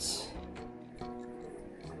wants.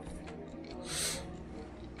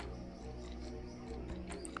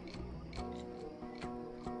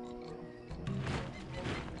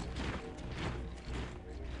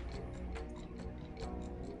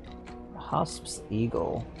 Husp's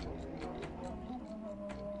eagle.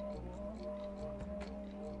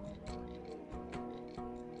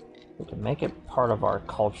 We can make it part of our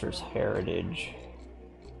culture's heritage.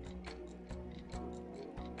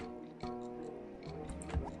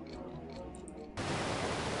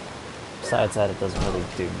 Besides that, it doesn't really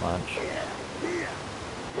do much.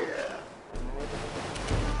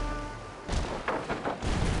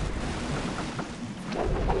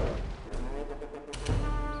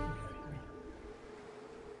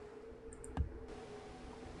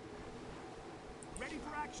 Ready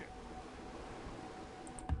for action.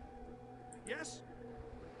 Yes?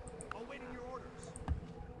 Awaiting your orders.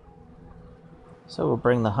 So we'll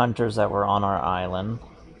bring the hunters that were on our island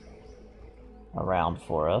around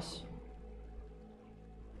for us.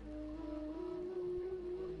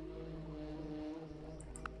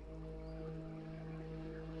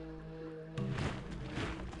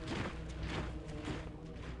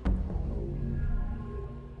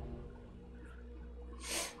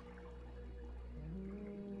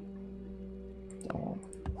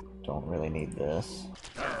 Don't really need this.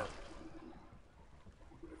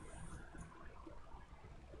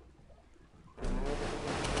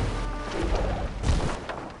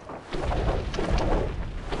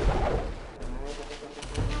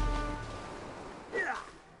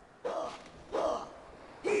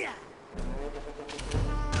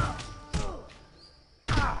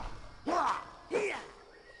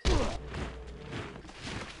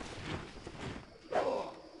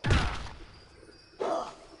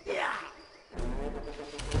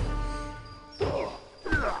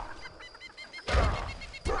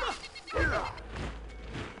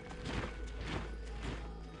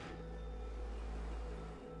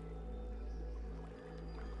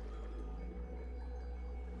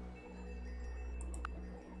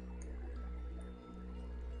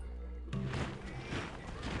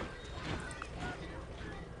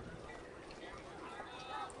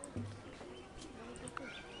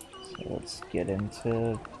 Let's get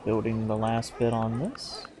into building the last bit on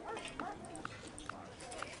this.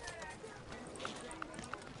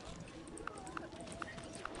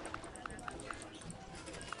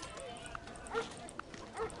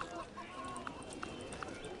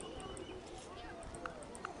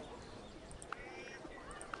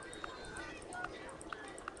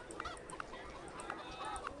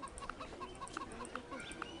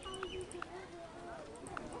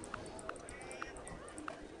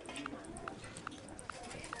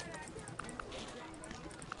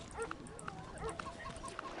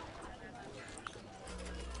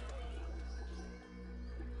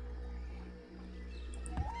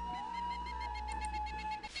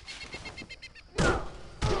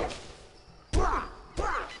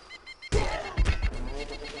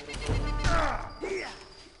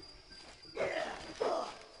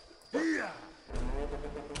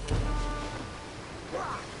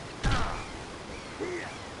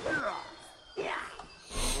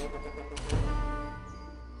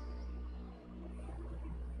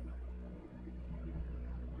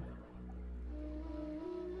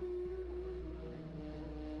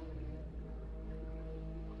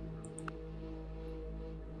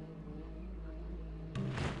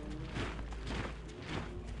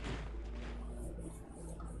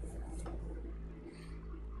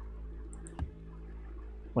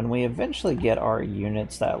 when we eventually get our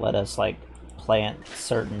units that let us, like, plant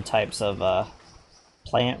certain types of,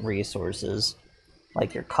 plant resources,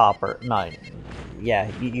 like your copper, no, yeah,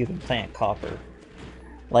 you can plant copper,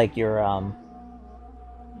 like your,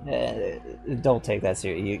 don't take that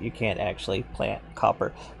serious, you can't actually plant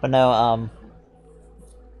copper, but no,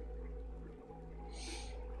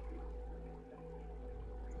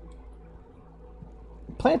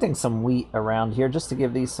 planting some wheat around here just to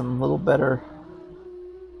give these some little better,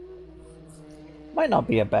 might not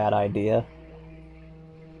be a bad idea.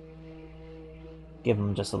 Give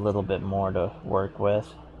them just a little bit more to work with.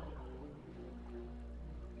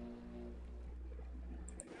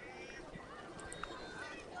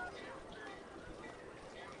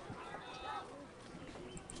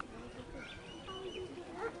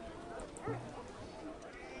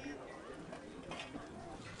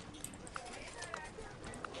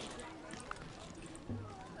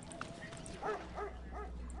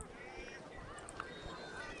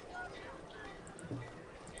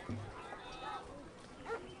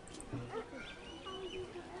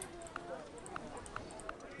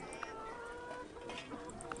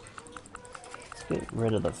 Get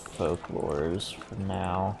rid of the folklores for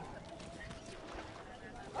now.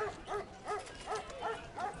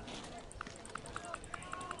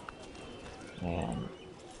 And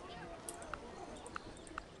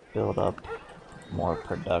build up more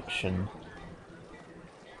production.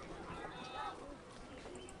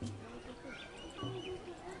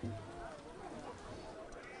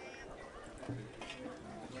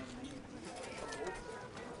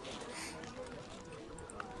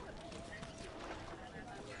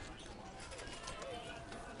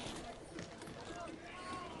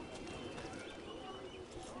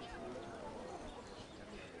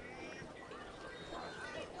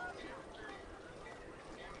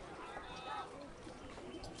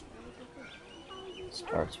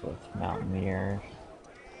 Starts with Mountaineer.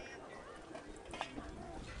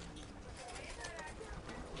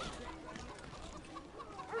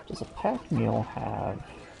 Does a pack mule have?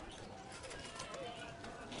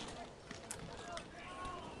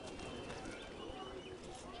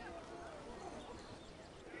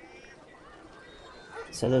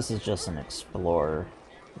 So this is just an explorer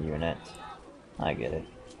unit. I get it.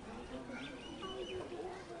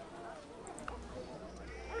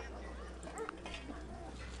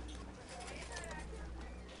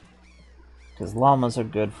 Because llamas are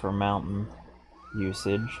good for mountain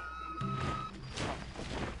usage.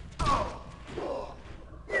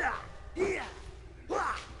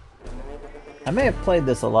 I may have played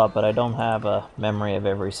this a lot, but I don't have a memory of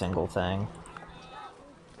every single thing.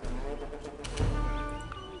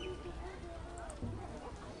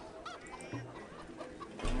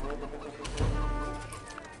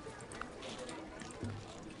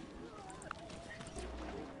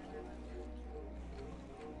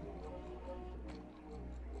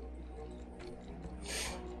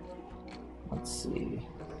 Let's see.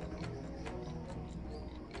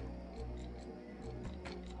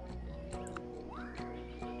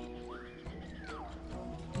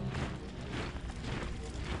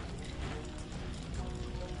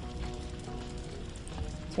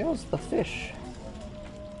 Tails the fish.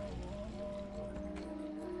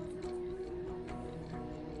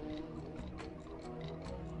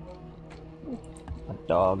 A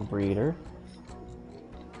dog breeder.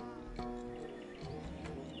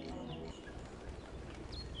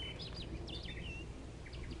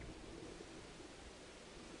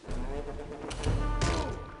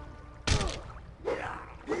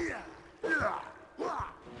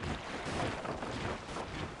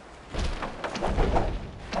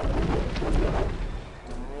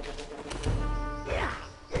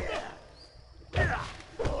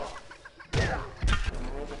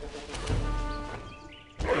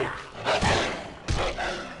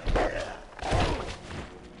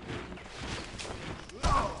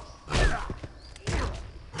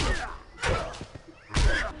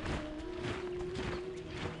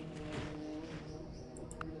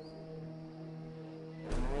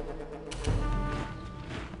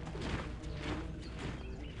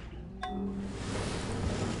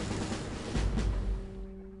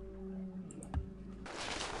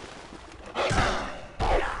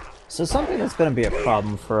 So something that's going to be a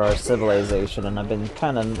problem for our civilization, and I've been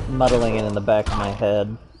kind of muddling it in the back of my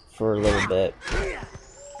head for a little bit.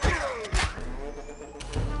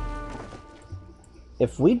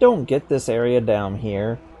 If we don't get this area down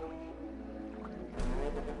here,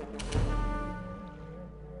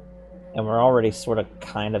 and we're already sort of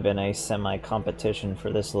kind of in a semi-competition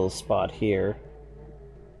for this little spot here,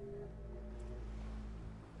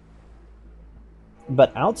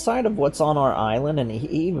 But outside of what's on our island, and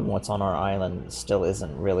even what's on our island still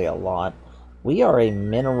isn't really a lot, we are a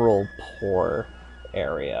mineral poor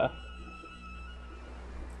area.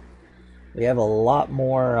 We have a lot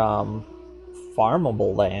more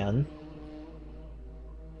farmable land.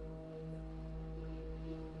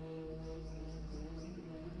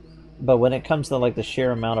 But when it comes to like the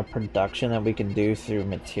sheer amount of production that we can do through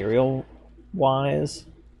material wise,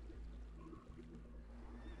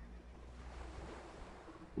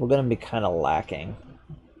 we're going to be kind of lacking.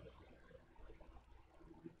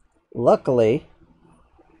 Luckily,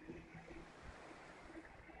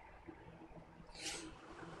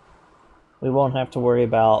 we won't have to worry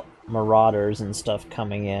about marauders and stuff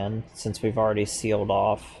coming in, since we've already sealed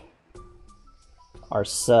off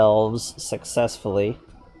ourselves successfully.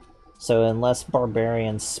 So unless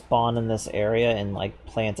barbarians spawn in this area and like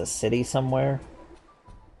plant a city somewhere,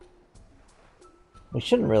 we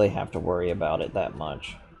shouldn't really have to worry about it that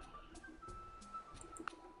much.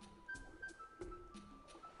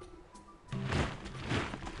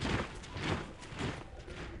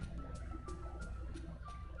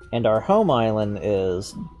 And our home island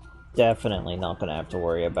is definitely not going to have to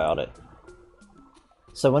worry about it.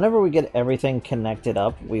 So whenever we get everything connected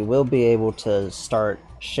up, we will be able to start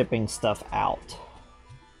shipping stuff out.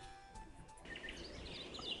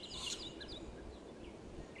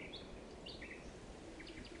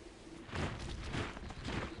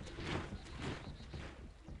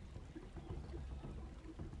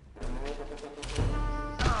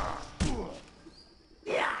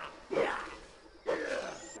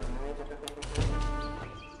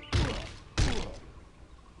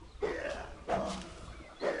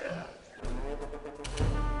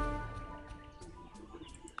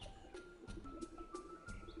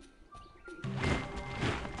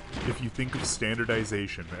 If you think of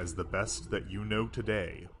standardization as the best that you know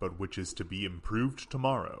today, but which is to be improved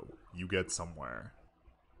tomorrow, you get somewhere.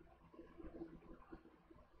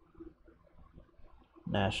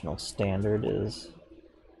 National standard is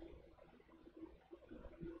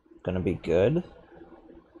gonna be good.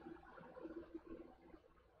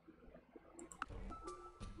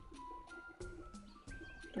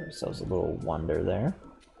 Give ourselves a little wonder there.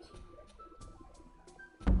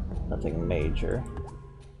 Nothing major.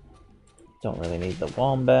 Don't really need the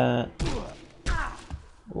wombat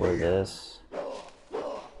or this.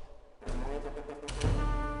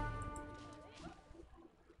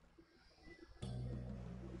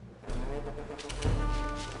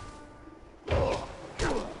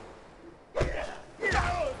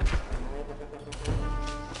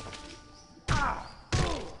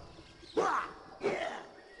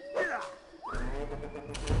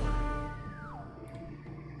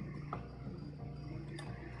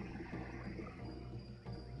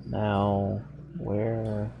 Now,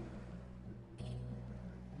 where...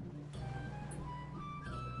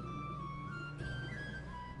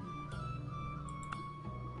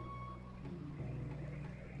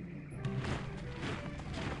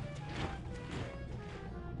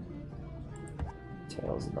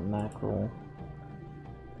 Tails of the mackerel.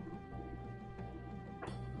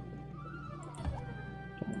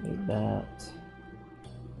 Don't need that.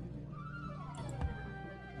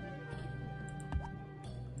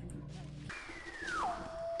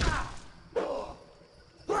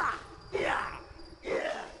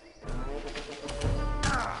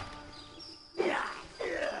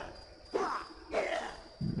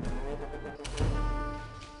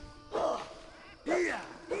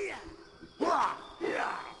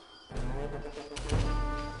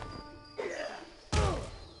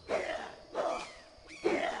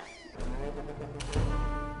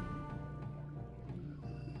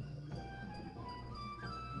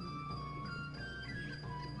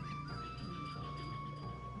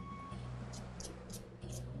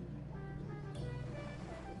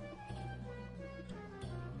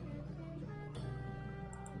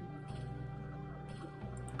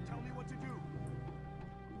 Tell me what to do.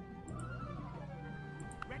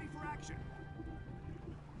 Ready for action.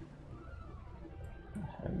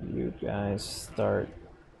 Have you guys start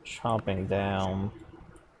chopping down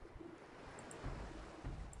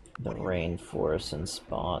the rainforest in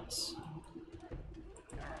spots.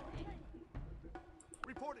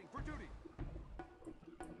 Reporting for duty.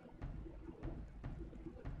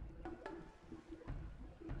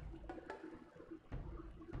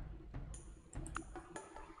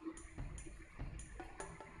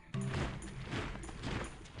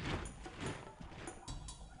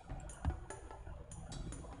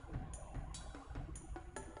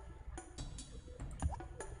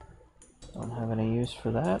 Don't have any use for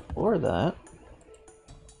that or that.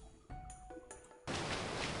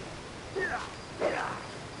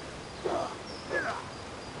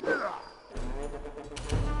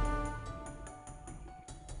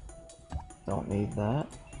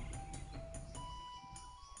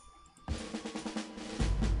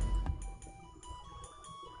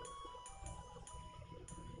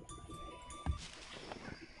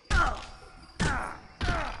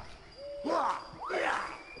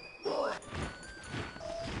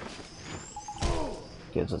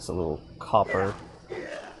 Gives us a little copper.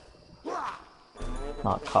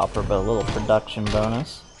 Not copper, but a little production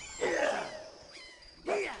bonus.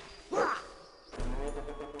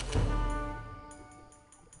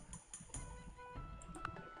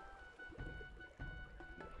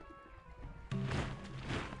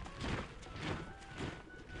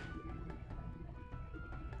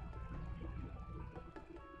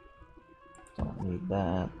 Don't need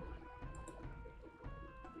that.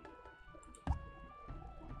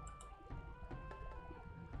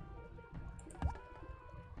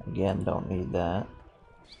 Again, don't need that.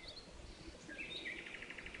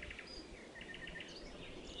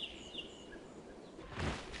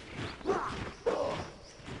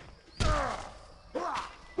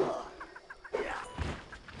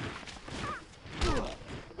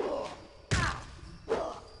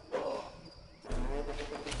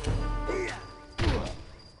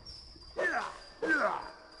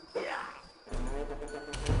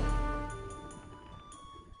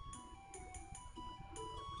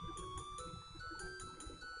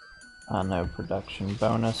 No production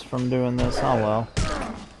bonus from doing this, oh well.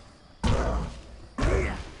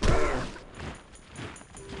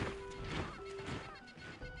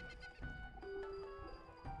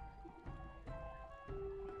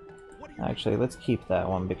 Actually, let's keep that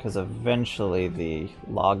one because eventually the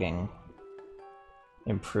logging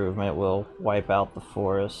improvement will wipe out the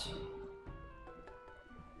forest.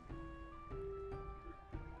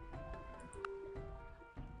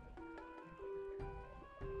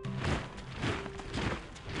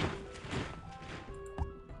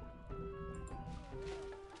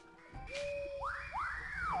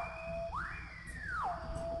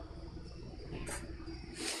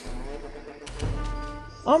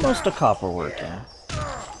 Almost a copper working.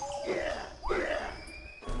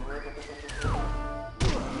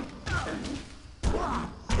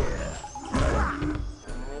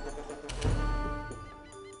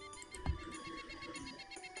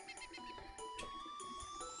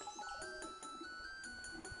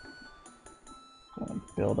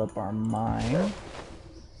 Build up our mine.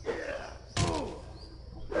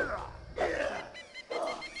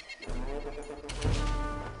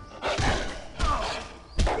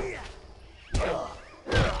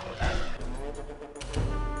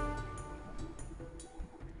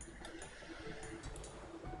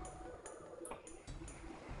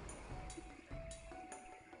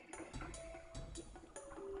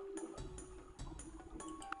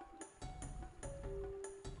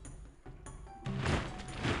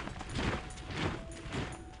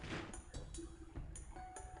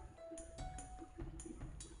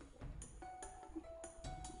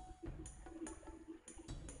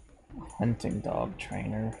 Hunting dog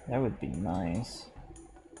trainer, that would be nice.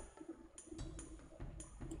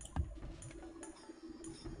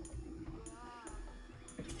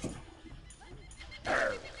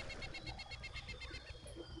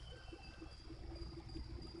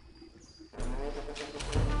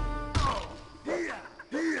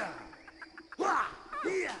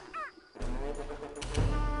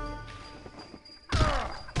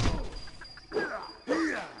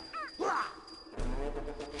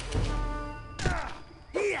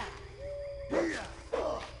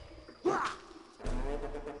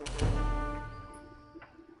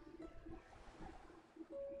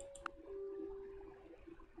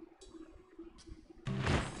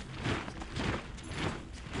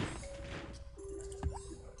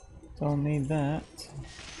 Don't need that.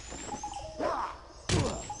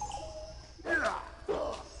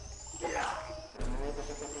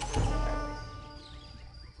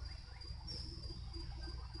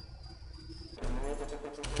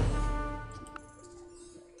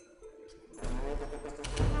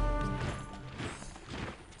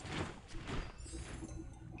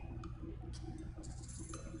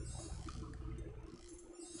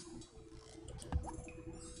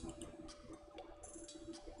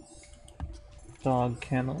 Dog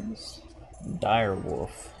kennels. Dire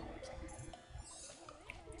wolf.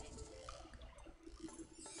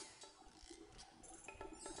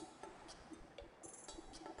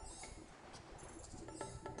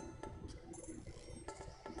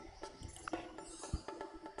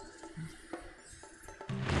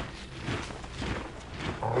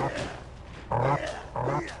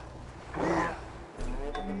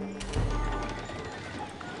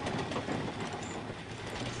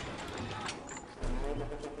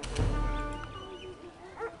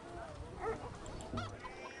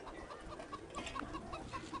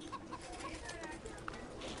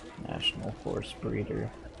 National horse breeder.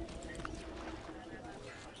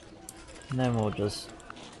 And then we'll just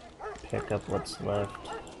pick up what's left.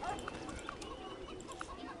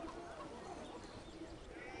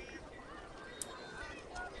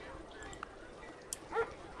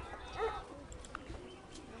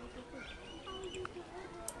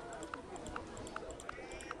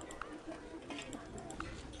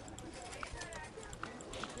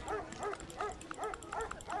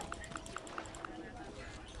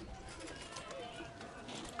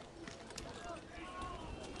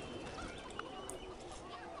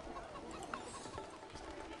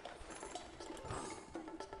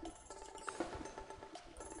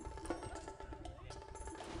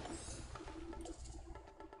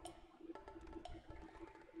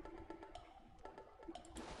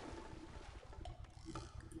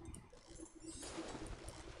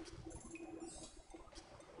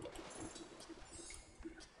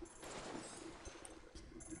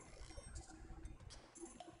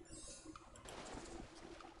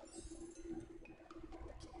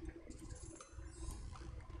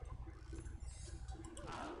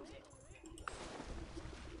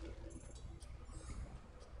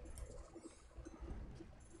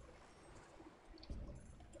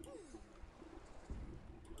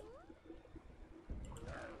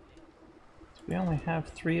 We only have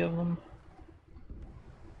 3 of them?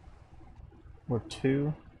 Or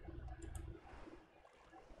 2?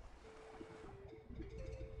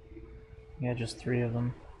 Yeah, just 3 of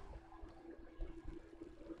them.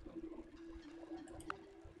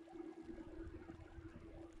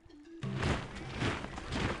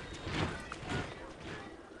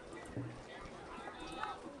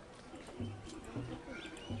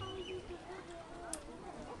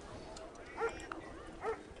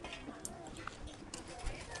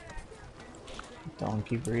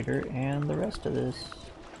 Donkey breeder and the rest of this.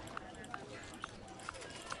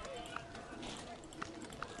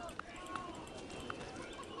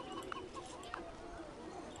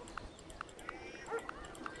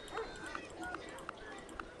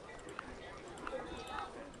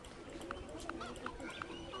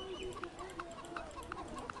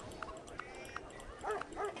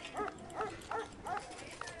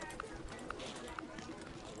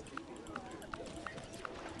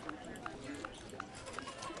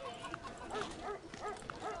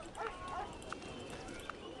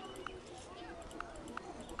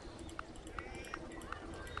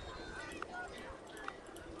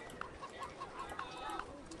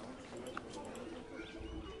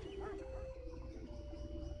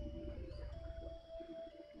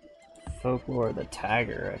 Folklore of the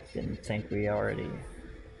Tiger, I didn't think we already...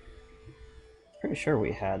 Pretty sure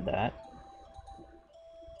we had that.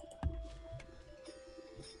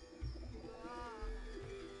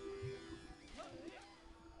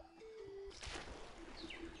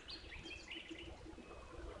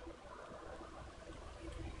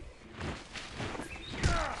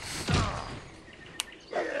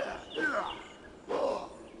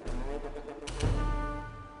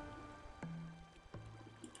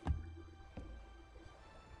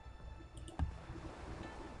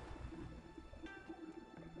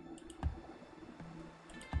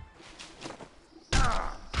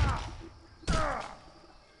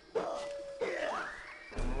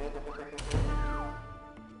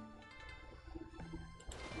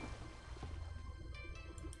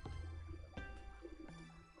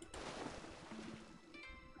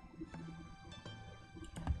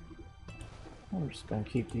 We're just gonna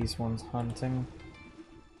keep these ones hunting.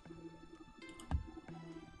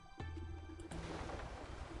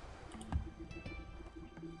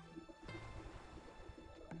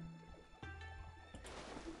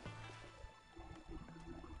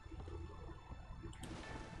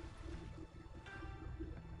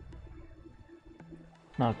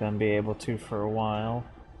 Not gonna be able to for a while.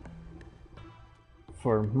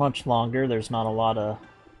 For much longer, there's not a lot of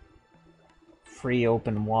free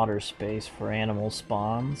open water space for animal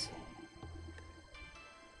spawns.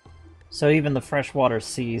 So even the freshwater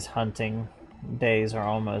seas hunting days are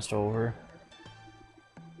almost over.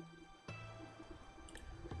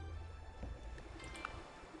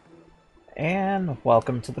 And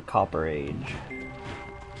welcome to the Copper Age.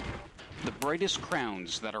 The brightest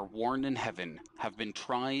crowns that are worn in heaven have been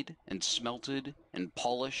tried and smelted and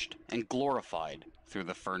polished and glorified through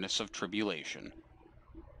the furnace of tribulation.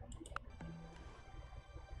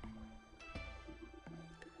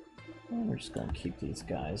 We're just gonna keep these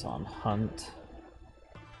guys on hunt.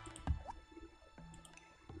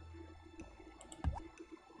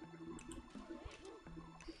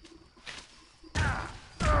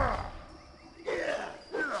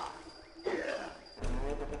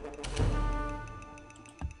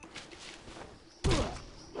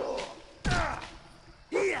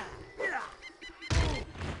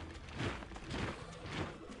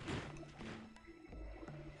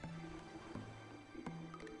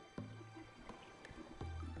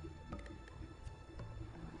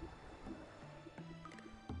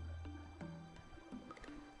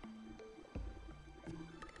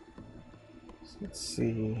 Let's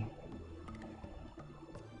see.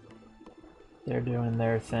 They're doing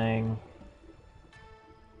their thing.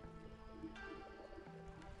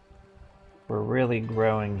 We're really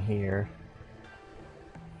growing here.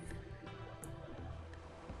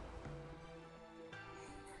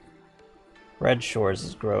 Red Shores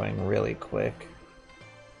is growing really quick.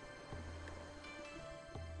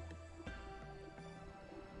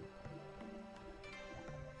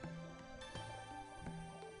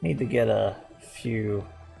 Need to get a few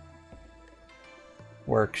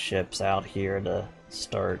work ships out here to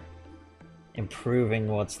start improving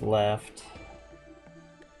what's left.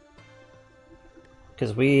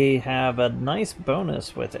 Because we have a nice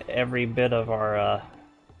bonus with every bit of our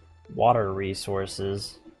water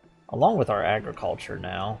resources, along with our agriculture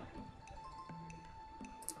now.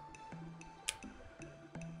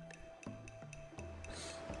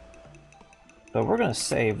 But we're going to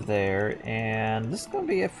save there, and this is going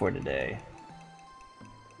to be it for today.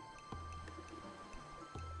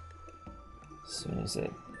 As soon as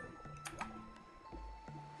it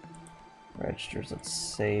registers, let's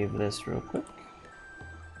save this real quick.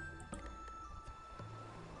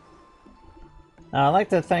 I'd like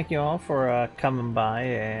to thank you all for coming by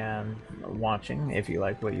and watching. If you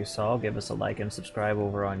like what you saw, give us a like and subscribe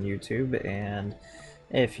over on YouTube. And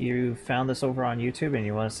if you found this over on YouTube and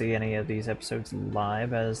you want to see any of these episodes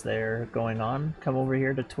live as they're going on, come over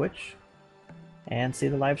here to Twitch and see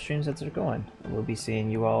the live streams that they're going. We'll be seeing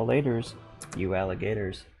you all later, you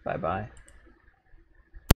alligators. Bye-bye.